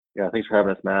having me. Yeah, thanks for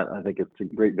having us, Matt. I think it's a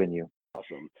great venue.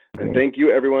 Awesome. And thank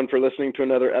you, everyone, for listening to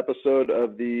another episode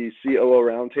of the COO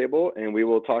Roundtable, and we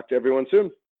will talk to everyone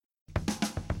soon.